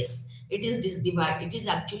MRTS. It is this divide. It is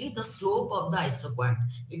actually the slope of the isoquant.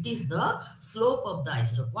 It is the slope of the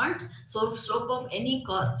isoquant. So slope of any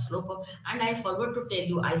curve, and I forgot to tell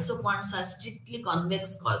you, isoquants are strictly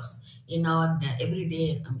convex curves in our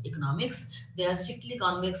everyday economics. They are strictly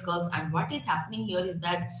convex curves, and what is happening here is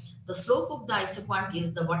that the slope of the isoquant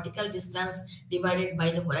is the vertical distance divided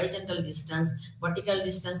by the horizontal distance. Vertical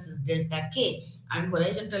distance is delta k and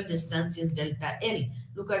horizontal distance is delta L.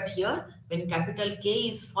 Look at here, when capital K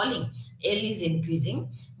is falling, L is increasing,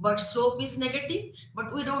 but slope is negative.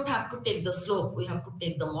 But we don't have to take the slope, we have to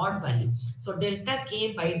take the mod value. So delta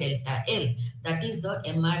K by delta L, that is the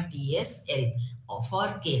MRTS L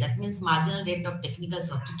for K. That means marginal rate of technical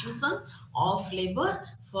substitution of labor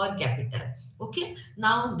for capital. Okay.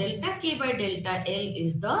 Now delta K by delta L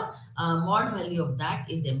is the mod value of that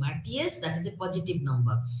is MRTS, that is a positive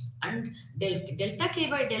number. And delta K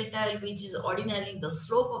by delta L, which is ordinarily the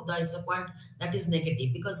slope of the isoquant, that is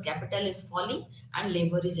negative because capital is falling and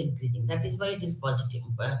labor is increasing. That is why it is positive,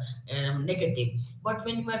 negative. But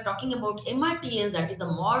when we are talking about MRTS, that is the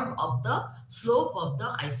mod of the slope of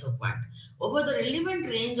the isoquant. Over the relevant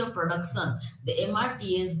range of production, the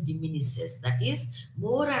MRTS diminishes. That is,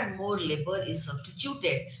 more and more labor is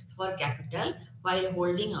substituted for capital while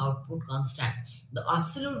holding output constant. The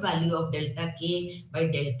absolute value of delta K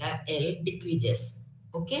by delta L decreases.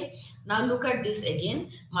 Okay. Now look at this again.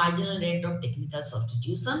 Marginal rate of technical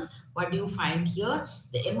substitution. What do you find here?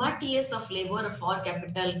 The MRTS of labor for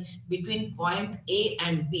capital between point A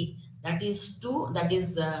and B. That is 2, that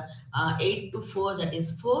is 8 to 4, that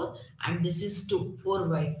is 4, and this is 2, 4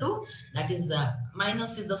 by 2, that is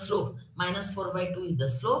minus is the slope, minus 4 by 2 is the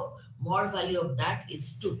slope, mod value of that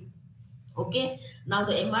is 2. Okay, now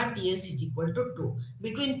the MRTS is equal to 2.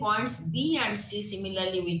 Between points B and C,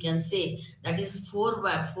 similarly, we can say that is 4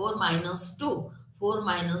 by 4 minus 2. 4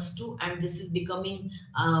 minus 2, and this is becoming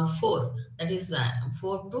 4. That is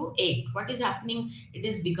 4 to 8. What is happening? It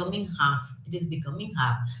is becoming half. It is becoming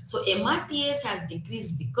half. So MRTS has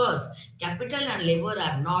decreased because capital and labor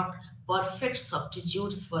are not perfect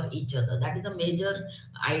substitutes for each other. That is the major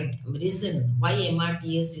reason why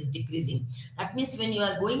MRTS is decreasing. That means when you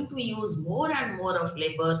are going to use more and more of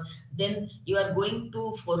labor, then you are going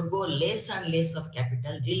to forego less and less of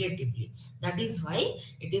capital relatively. That is why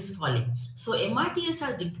it is falling. So MRTS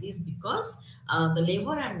has decreased because the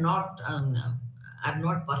labor are not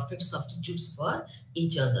perfect substitutes for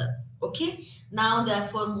each other. Okay. Now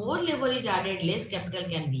therefore more labor is added, less capital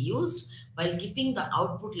can be used while keeping the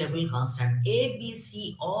output level constant. A, B,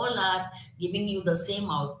 C all are giving you the same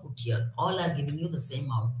output here. All are giving you the same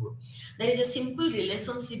output. There is a simple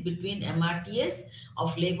relationship between MRTS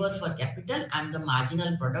of labor for capital and the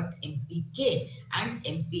marginal product MPK and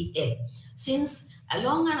MPL. Since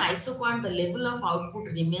along an isoquant the level of output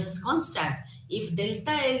remains constant, if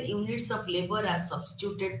delta L units of labor are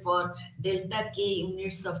substituted for delta K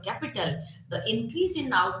units of capital, the increase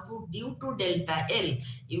in output due to delta L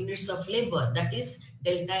units of labor, that is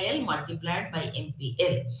delta L multiplied by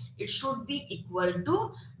MPL, it should be equal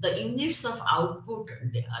to the units of output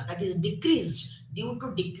that is decreased due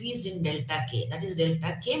to decrease in delta K, that is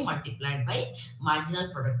delta K multiplied by marginal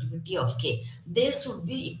productivity of K. They should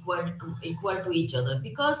be equal to each other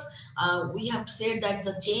because we have said that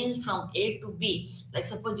the change from A to B, like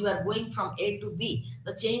suppose you are going from A to B,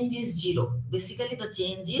 the change is 0. Basically the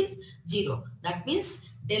change is 0. That means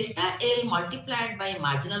delta L multiplied by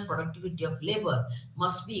marginal productivity of labor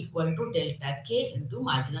must be equal to delta K into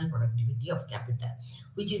marginal productivity of capital,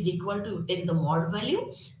 which is equal to, take the mod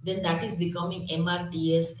value, then that is becoming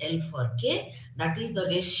MRTS L for K. That is the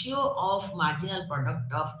ratio of marginal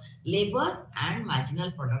product of labor and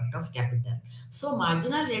marginal product of capital. So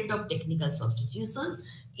marginal rate of technical substitution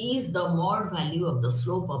is the mod value of the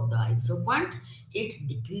slope of the isoquant. It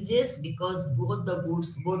decreases because both the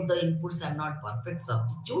inputs are not perfect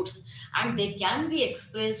substitutes, and they can be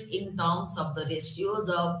expressed in terms of the ratios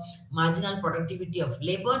of marginal productivity of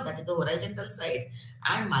labor, that is the horizontal side,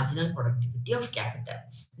 and marginal productivity of capital.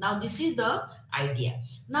 Now this is the idea.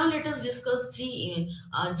 Now let us discuss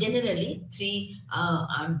generally three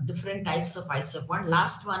different types of isoquant.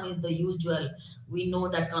 Last one is the usual. We know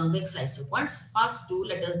that convex isoquants. First two,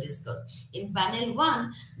 let us discuss. In panel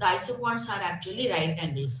 1, the isoquants are actually right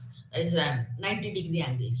angles. That is a 90-degree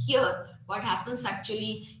angle. Here, what happens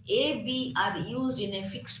actually, A, B are used in a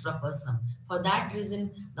fixed proportion. For that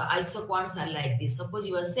reason, the isoquants are like this. Suppose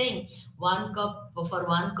you are saying for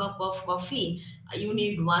 1 cup of coffee, you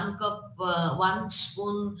need 1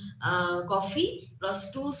 spoon coffee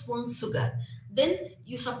plus 2 spoons sugar. Then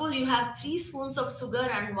you suppose you have 3 spoons of sugar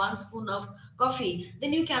and 1 spoon of coffee,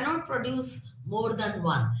 then you cannot produce more than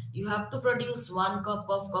one. You have to produce 1 cup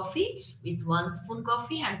of coffee with 1 spoon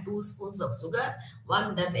coffee and 2 spoons of sugar.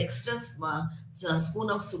 That extra spoon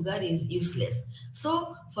of sugar is useless.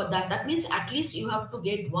 So for that means at least you have to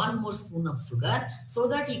get 1 more spoon of sugar so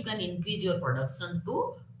that you can increase your production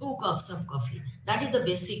to 2 cups of coffee. That is the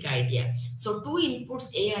basic idea. So two inputs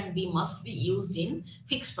A and B must be used in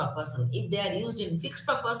fixed proportion. If they are used in fixed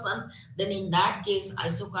proportion, then in that case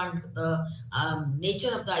isoquant, the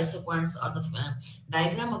nature of the isoquants or the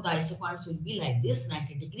diagram of the isoquants will be like this,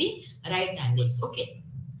 90-degree right angles. Okay.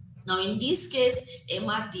 Now in this case,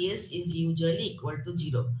 MRTS is usually equal to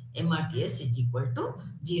 0. MRTS is equal to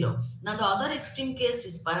 0. Now the other extreme case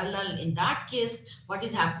is parallel. In that case, what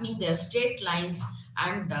is happening? They are straight lines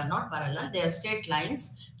and not parallel. They are straight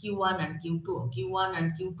lines. Q1 and Q2. Q1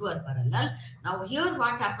 and Q2 are parallel. Now here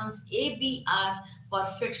what happens? A, B are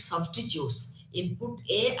perfect substitutes. Input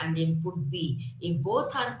A and input B. If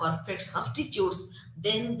both are perfect substitutes,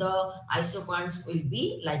 then the isoquants will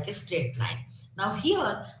be like a straight line. Now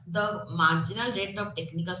here the marginal rate of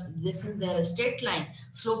technical, this is their straight line,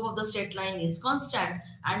 slope of the straight line is constant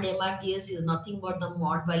and MRTS is nothing but the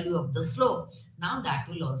mod value of the slope. Now that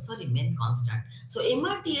will also remain constant. So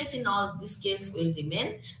MRTS in all this case will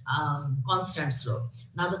remain constant slope.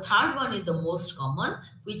 Now the third one is the most common,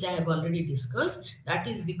 which I have already discussed. That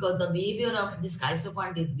is because the behavior of this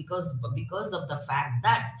isoquant is because of the fact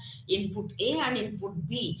that input A and input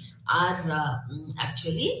B are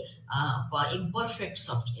actually imperfect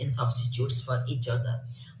substitutes for each other.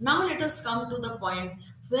 Now let us come to the point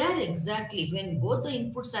where exactly, when both the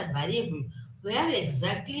inputs are variable, where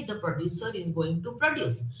exactly the producer is going to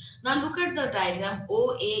produce. Now look at the diagram.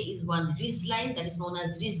 OA is one ridge line, that is known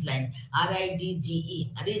as ridge line,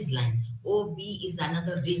 RIDGE, ridge line. OB is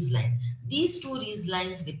another ridge line. These two ridge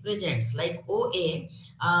lines represents like OA.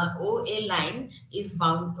 OA line is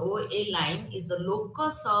bound. OA line is the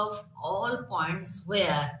locus of all points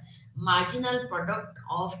where marginal product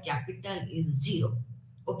of capital is 0.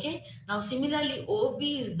 Okay. Now similarly, OB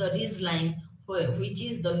is the ridge line, which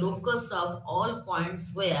is the locus of all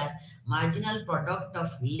points where marginal product of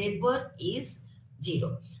labor is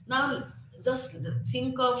 0. Now just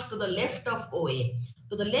think of to the left of OA.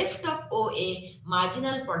 To the left of OA,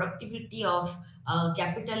 marginal productivity of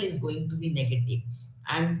capital is going to be negative.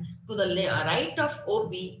 And to the right of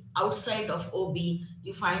OB, outside of OB,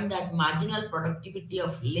 you find that marginal productivity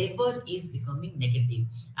of labor is becoming negative.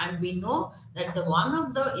 And we know that the one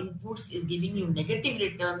of the inputs is giving you negative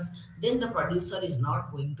returns, then the producer is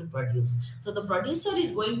not going to produce. So the producer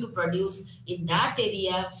is going to produce in that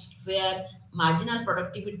area where marginal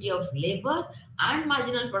productivity of labor and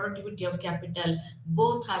marginal productivity of capital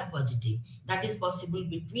both are positive. That is possible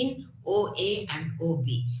between OA and OB.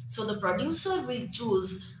 So the producer will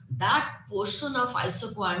choose that portion of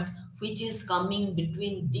isoquant which is coming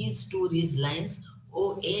between these two ridge lines,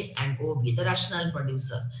 OA and OB, the rational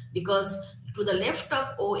producer, because to the left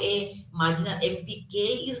of OA, marginal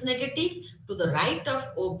MPK is negative. To the right of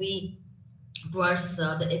OB, towards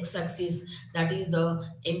the x-axis, that is the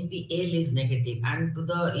MPL is negative, and to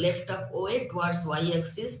the left of OA towards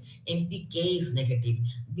y-axis, MPK is negative.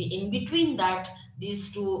 In between that,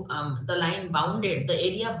 these two, the line bounded, the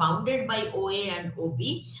area bounded by OA and OB,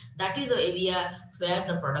 that is the area where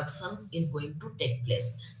the production is going to take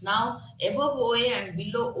place. Now, above OA and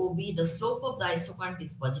below OB, the slope of the isoquant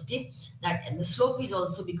is positive. And the slope is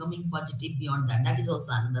also becoming positive beyond that. That is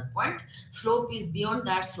also another point. Slope is beyond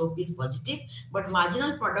that, slope is positive, but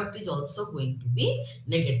marginal product is also going to be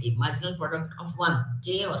negative. Marginal product of 1,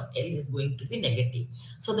 K or L, is going to be negative.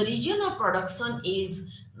 So the region of production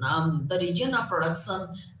is beyond the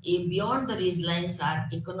ridge lines are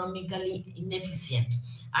economically inefficient,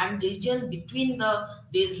 and region between the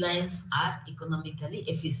ridge lines are economically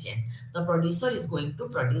efficient. The producer is going to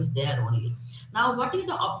produce there only. Now, what is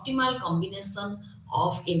the optimal combination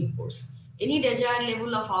of inputs? Any desired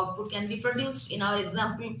level of output can be produced in our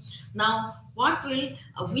example. Now,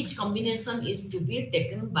 which combination is to be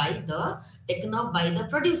taken up by the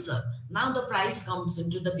producer? Now the price comes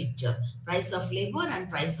into the picture. Price of labor and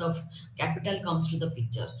price of capital comes to the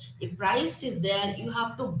picture. If price is there, you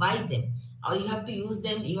have to buy them, or you have to use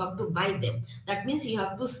them, you have to buy them. That means you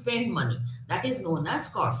have to spend money. That is known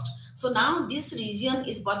as cost. So now this region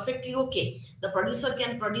is perfectly okay. The producer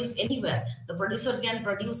can produce anywhere. The producer can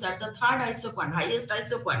produce at the third isoquant, highest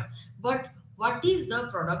isoquant. But what is the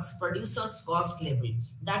producer's cost level?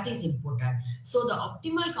 That is important. So the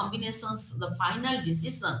optimal combinations, the final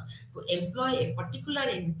decision to employ a particular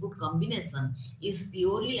input combination is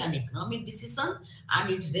purely an economic decision, and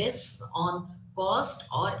it rests on cost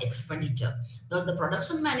or expenditure. Thus, the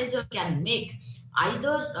production manager can make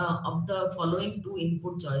either of the following two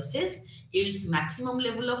input choices yields maximum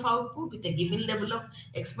level of output with a given level of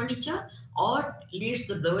expenditure, or leads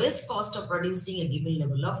the lowest cost of producing a given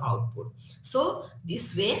level of output. So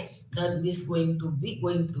this way this going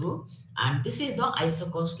to, and this is the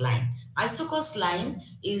isocost line. Isocost line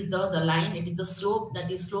is the line, it is the slope,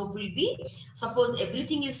 that is slope will be, suppose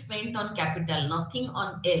everything is spent on capital, nothing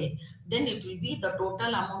on L, then it will be the total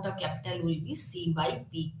amount of capital will be C by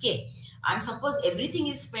PK. And suppose everything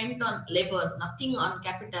is spent on labor, nothing on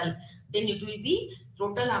capital, then it will be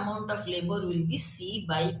total amount of labor will be C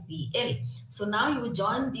by PL. So now you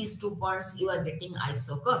join these 2 points, you are getting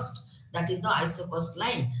isocost. That is the isocost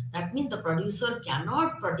line. That means the producer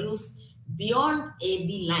cannot produce beyond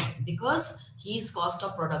AB line because his cost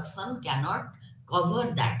of production cannot cover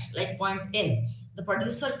that, like point N. The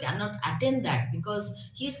producer cannot attain that because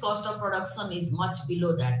his cost of production is much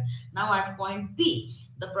below that. Now at point P,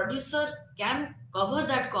 the producer can cover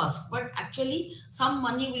that cost, but actually some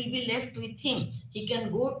money will be left with him. He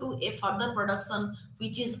can go to a further production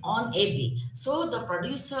which is on AB. So the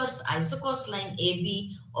producer's isocost line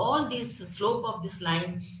AB, all this slope of this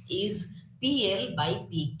line is PL by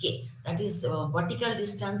PK. That is vertical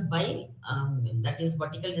distance by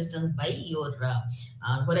your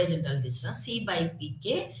horizontal distance, C by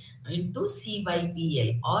PK into C by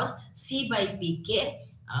PL, or C by PK,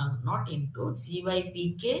 not into, C by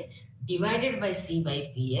PK divided by C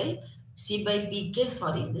by PL. C by PK,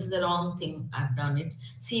 sorry, this is the wrong thing, I've done it.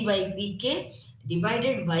 C by PK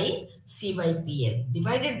divided by C by PL,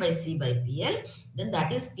 divided by C by PL, then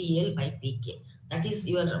that is PL by PK. That is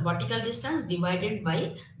your vertical distance divided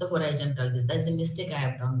by the horizontal distance. That is a mistake I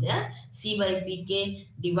have done there. C by PK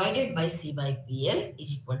divided by C by PL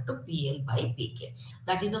is equal to PL by PK.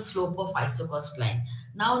 That is the slope of isocost line.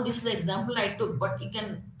 Now this is the example I took, but you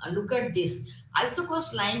can look at this.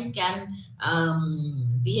 Isocost line can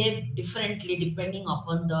behave differently depending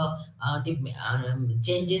upon the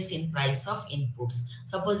changes in price of inputs.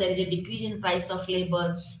 Suppose there is a decrease in price of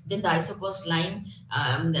labor, then the isocost line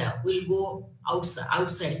will go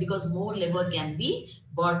outside because more labor can be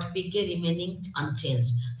bought, PK remaining unchanged.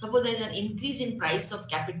 Suppose there is an increase in price of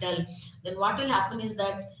capital, then what will happen is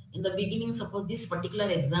that in the beginning, suppose this particular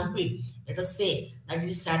example, let us say that it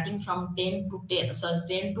is starting from 10 to 10, so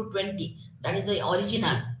 10 to 20, that is the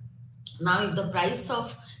original. Now if the price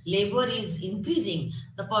of labor is increasing,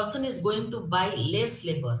 the person is going to buy less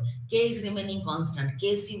labor. K is remaining constant.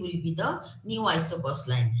 Kc will be the new isocost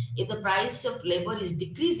line. If the price of labor is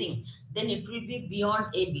decreasing, then it will be beyond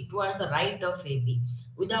AB, towards the right of AB,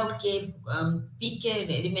 without K, PK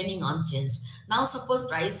remaining unchanged. Now suppose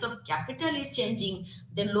price of capital is changing,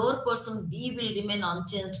 then lower person B will remain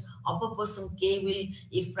unchanged, upper person K will,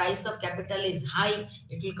 if price of capital is high,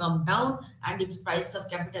 it will come down, and if price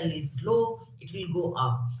of capital is low, it will go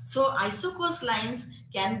up. So isocost lines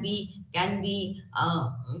can be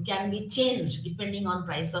changed depending on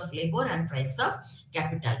price of labor and price of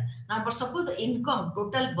capital. Now, but suppose the income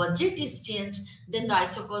total budget is changed, then the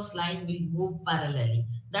isocost line will move parallelly.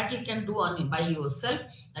 That you can do on by yourself,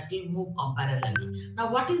 that will move on parallelly.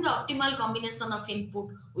 Now, what is the optimal combination of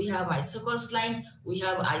input? We have isocost line, we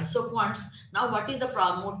have isoquants. Now, what is the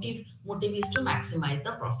motive? Motive is to maximize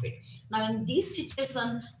the profit. Now, in this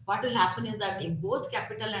situation, what will happen is that if both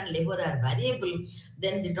capital and labor are variable,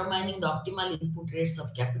 then determining the optimal input rates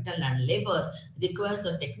of capital and labor requires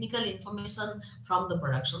the technical information from the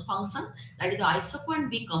production function, that is the isoquant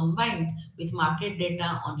be combined with market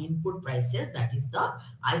data on input prices, that is the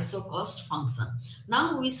isocost function.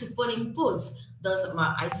 Now we superimpose the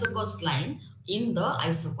isocost line in the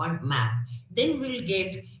isoquant map. Then we will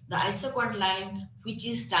get the isoquant line which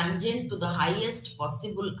is tangent to the highest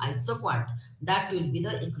possible isoquant. That will be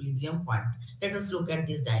the equilibrium point. Let us look at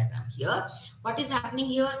this diagram here. What is happening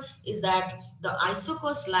here is that the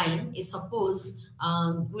isocost line is, suppose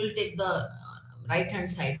we'll take the right hand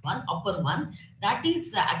side one, upper one, that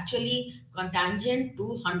is actually tangent to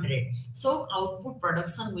 100. So output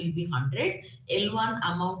production will be 100, L1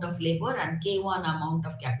 amount of labor and K1 amount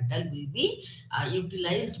of capital will be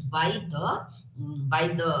utilized by the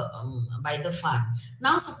farm.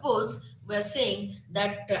 Now suppose we are saying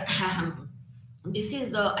that this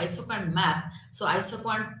is the isoquant map. So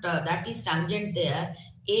isoquant that is tangent there,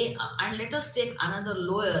 and let us take another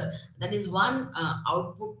lower, that is one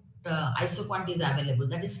output isoquant is available,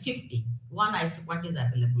 that is 50. One isoquant is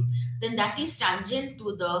available, then that is tangent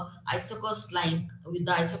to the isocost line. With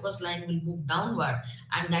the isocost line will move downward,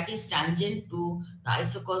 and that is tangent to the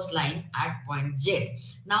isocost line at point Z.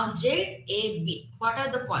 Now Z, A, B, what are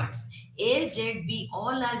the points? A, Z, B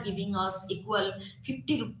all are giving us equal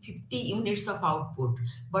 50 units of output.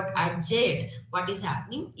 But at Z, what is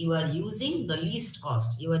happening? You are using the least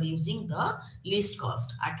cost. You are using the least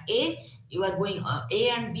cost. At A, you are going, A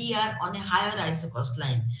and B are on a higher ISO cost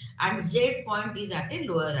line, and Z point is at a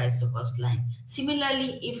lower ISO cost line.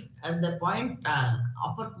 Similarly, if the point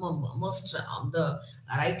uppermost on the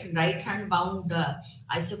right hand bound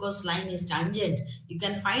ISO cost line is tangent, you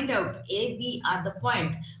can find out A, B are the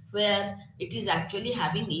point where it is actually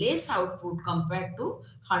having less output compared to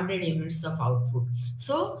 100 units of output.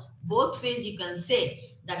 So both ways you can say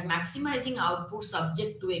that maximizing output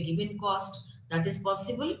subject to a given cost, that is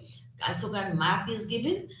possible. Isoquant map is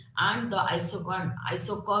given, and the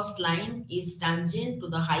ISO cost line is tangent to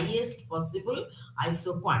the highest possible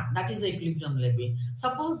isoquant. That is the equilibrium level.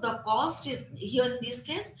 Suppose the cost is, here in this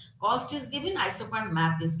case, cost is given, isoquant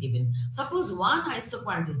map is given. Suppose one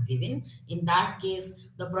isoquant is given. In that case,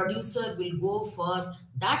 the producer will go for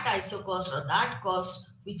that iso cost or that cost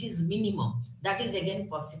which is minimum. That is again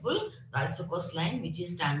possible. The iso cost line which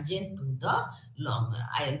is tangent to the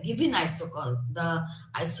given isoquant, the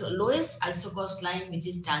lowest iso cost line which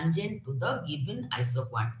is tangent to the given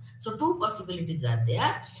isoquant. So two possibilities are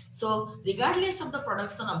there. So regardless of the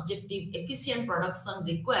production objective, efficient production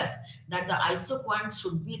requires that the isoquant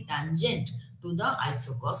should be tangent to the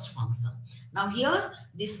iso cost function. Now here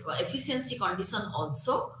this efficiency condition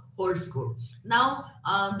also holds good. Now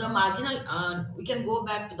the marginal, we can go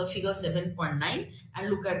back to the figure 7.9 and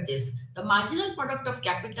look at this. The marginal product of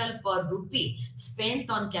capital per rupee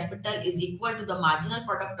spent on capital is equal to the marginal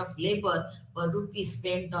product of labor per rupee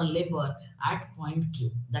spent on labor at point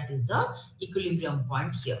Q. That is the equilibrium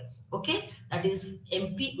point here. Okay, that is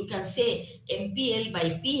MP, we can say MPL by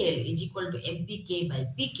PL is equal to MPK by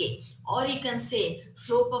PK, or you can say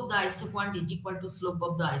slope of the isoquant is equal to slope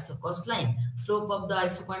of the iso cost line. Slope of the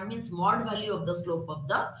isoquant means mod value of the slope of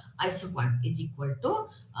the isoquant is equal to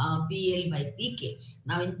PL by PK.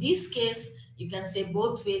 Now in this case, you can say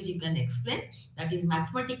both ways you can explain. That is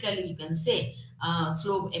mathematically you can say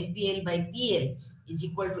slope MPL by PL is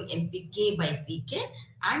equal to MPK by PK,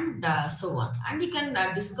 and so on. And you can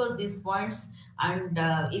discuss these points, and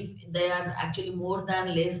if they are actually more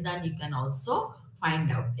than, less than, you can also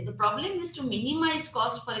find out. And the problem is to minimize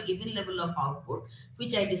cost for a given level of output,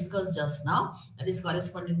 which I discussed just now. That is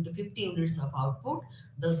corresponding to 50 units of output.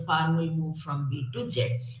 The span will move from B to Z.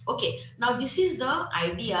 Okay, now this is the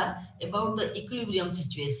idea about the equilibrium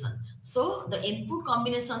situation. So the input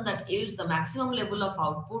combination that yields the maximum level of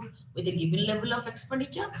output with a given level of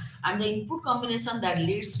expenditure, and the input combination that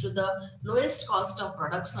leads to the lowest cost of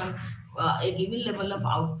production, a given level of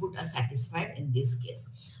output are satisfied in this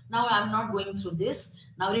case. Now I am not going through this.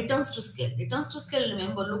 Now returns to scale. Returns to scale,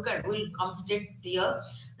 remember, look at, will come straight here.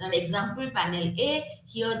 An example, panel A,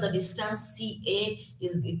 here the distance CA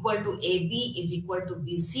is equal to AB is equal to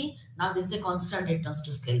BC. Now this is a constant returns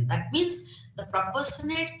to scale. That means the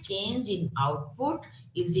proportionate change in output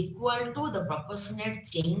is equal to the proportionate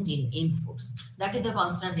change in inputs. That is the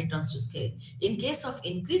constant returns to scale. In case of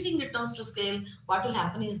increasing returns to scale, what will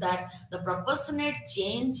happen is that the proportionate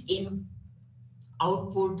change in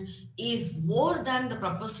output is more than the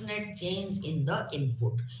proportionate change in the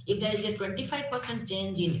input. If there is a 25%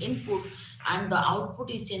 change in input and the output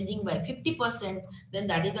is changing by 50%, then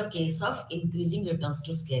that is the case of increasing returns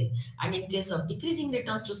to scale. And in case of decreasing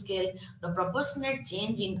returns to scale, the proportionate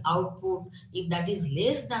change in output, if that is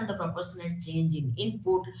less than the proportionate change in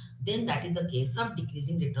input, then that is the case of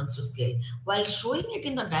decreasing returns to scale. While showing it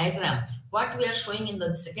in the diagram, what we are showing in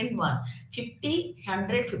the second one, 50,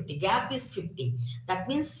 100, 50, gap is 50. That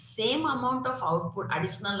means same amount of output,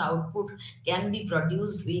 additional output can be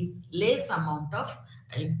produced with less amount of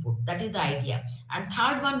input. That is the idea. And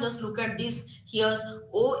third one, just look at this here.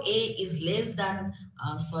 OA is less than,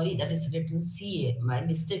 sorry, that is written CA. My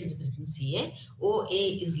mistake, it is written CA. OA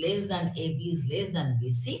is less than AB is less than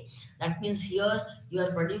BC. That means here you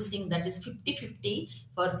are producing, that is 50-50.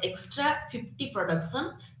 For extra 50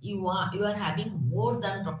 production, you are having more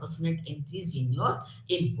than proportionate increase in your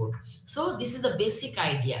input. So this is the basic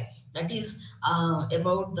idea. That is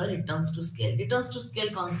about the returns to scale. Returns to scale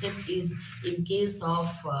concept is in case of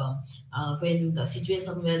when the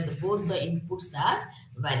situation where both the inputs are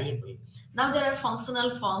variable. Now there are functional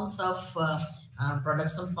forms of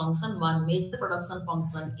production function. One major production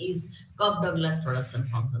function is Cobb-Douglas production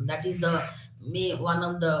function. That is the one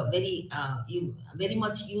of the very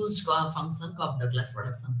much used function, Cobb-Douglas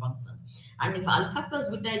production function. And if alpha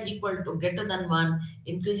plus beta is equal to greater than 1,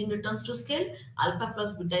 increasing returns to scale, alpha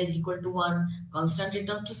plus beta is equal to 1, constant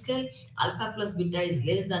returns to scale, alpha plus beta is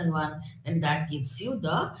less than 1, and that gives you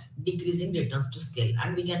the decreasing returns to scale.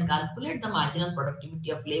 And we can calculate the marginal productivity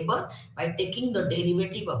of labor by taking the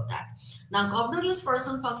derivative of that. Now, Cobb-Douglas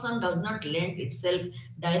production function does not lend itself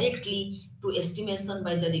directly to estimation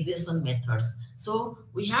by the regression methods. So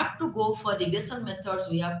we have to go for regression methods.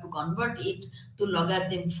 We have to convert it to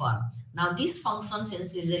logarithm form. Now, this function,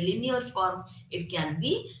 since it is a linear form, it can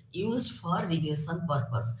be used for regression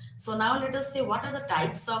purpose. So now let us say what are the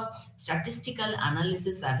types of statistical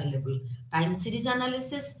analysis available. Time series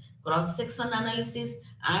analysis, cross-section analysis,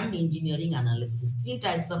 and engineering analysis. 3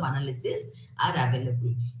 types of analysis are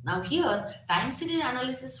available. Now here, time series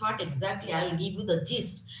analysis, what exactly? I will give you the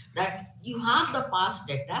gist that you have the past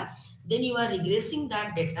data, then you are regressing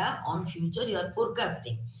that data on future, you are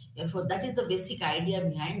forecasting. Therefore, that is the basic idea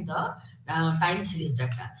behind the time series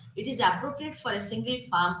data. It is appropriate for a single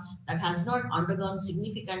firm that has not undergone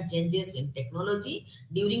significant changes in technology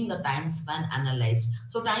during the time span analyzed.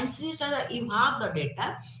 So time series data, you have the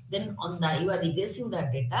data, then on that you are regressing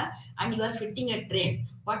that data and you are fitting a trend.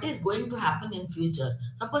 What is going to happen in future?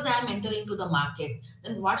 Suppose I am entering to the market,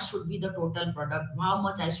 then what should be the total product? How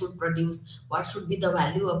much I should produce? What should be the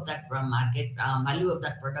value of that market, value of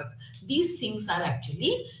that product? These things are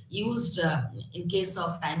actually used in case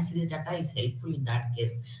of time series data is helpful in that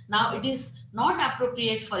case. Now, it is not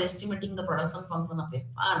appropriate for estimating the production function of a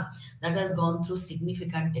farm that has gone through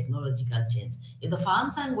significant technological change. If the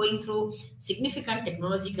farms are going through significant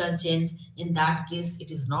technological change, in that case,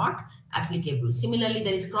 it is not applicable. Similarly,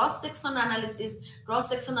 there is cross-section analysis.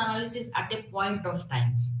 Cross-section analysis at a point of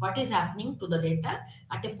time. What is happening to the data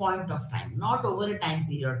at a point of time, not over a time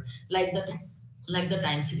period, like the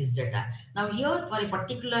time series data. Now here, for a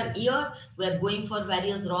particular year, we are going for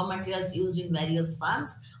various raw materials used in various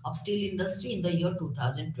farms of steel industry in the year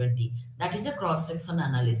 2020. That is a cross-section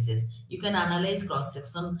analysis. You can analyze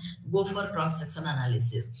cross-section, go for cross-section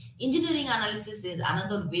analysis. Engineering analysis is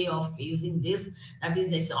another way of using this. That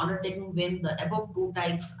is, it's undertaken when the above 2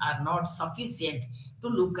 types are not sufficient to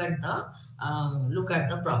look at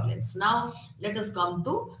the problems. Now, let us come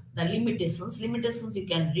to the limitations. Limitations you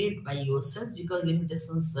can read by yourselves, because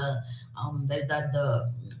limitations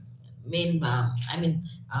the main,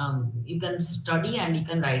 you can study and you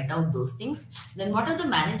can write down those things. Then what are the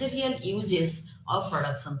managerial uses of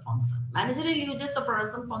production function? Managerial uses of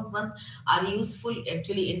production function are useful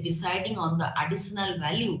actually in deciding on the additional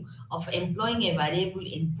value of employing a variable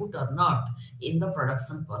input or not in the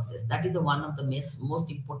production process. That is the one of the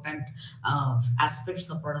most important aspects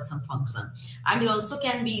of production function. And it also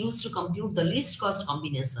can be used to compute the least cost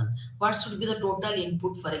combination. What should be the total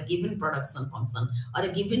input for a given production function or a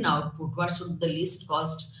given output? What should be the least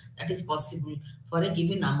cost that is possible for a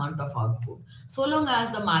given amount of output? So long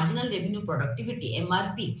as the marginal revenue productivity,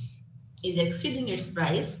 MRP, is exceeding its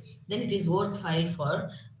price, then it is worthwhile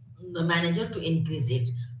for the manager to increase it.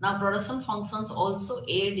 Now, production functions also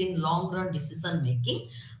aid in long-run decision making.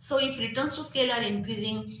 So if returns to scale are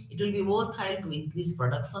increasing, it will be worthwhile to increase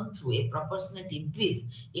production through a proportionate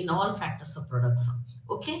increase in all factors of production.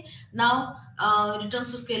 Okay. Now,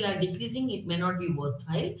 returns to scale are decreasing. It may not be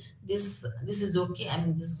worthwhile. This is okay.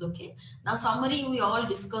 This is okay. Now, summary, we all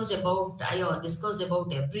discussed about, I discussed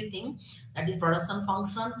about everything. That is production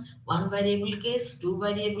function, 1 variable case, 2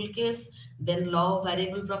 variable case, then law of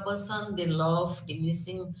variable proportion, then law of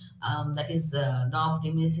diminishing, law of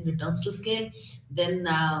diminishing returns to scale, then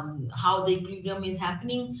how the equilibrium is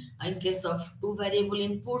happening in case of 2 variable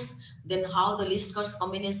inputs, then how the least cost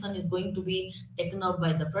combination is going to be taken up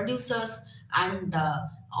by the producers, and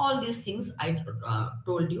all these things I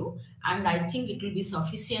told you, and I think it will be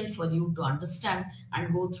sufficient for you to understand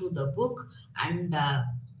and go through the book and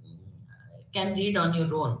can read on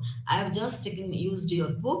your own. I have just used your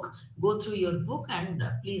book. Go through your book and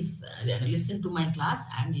please listen to my class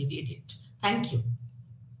and read it. Thank you.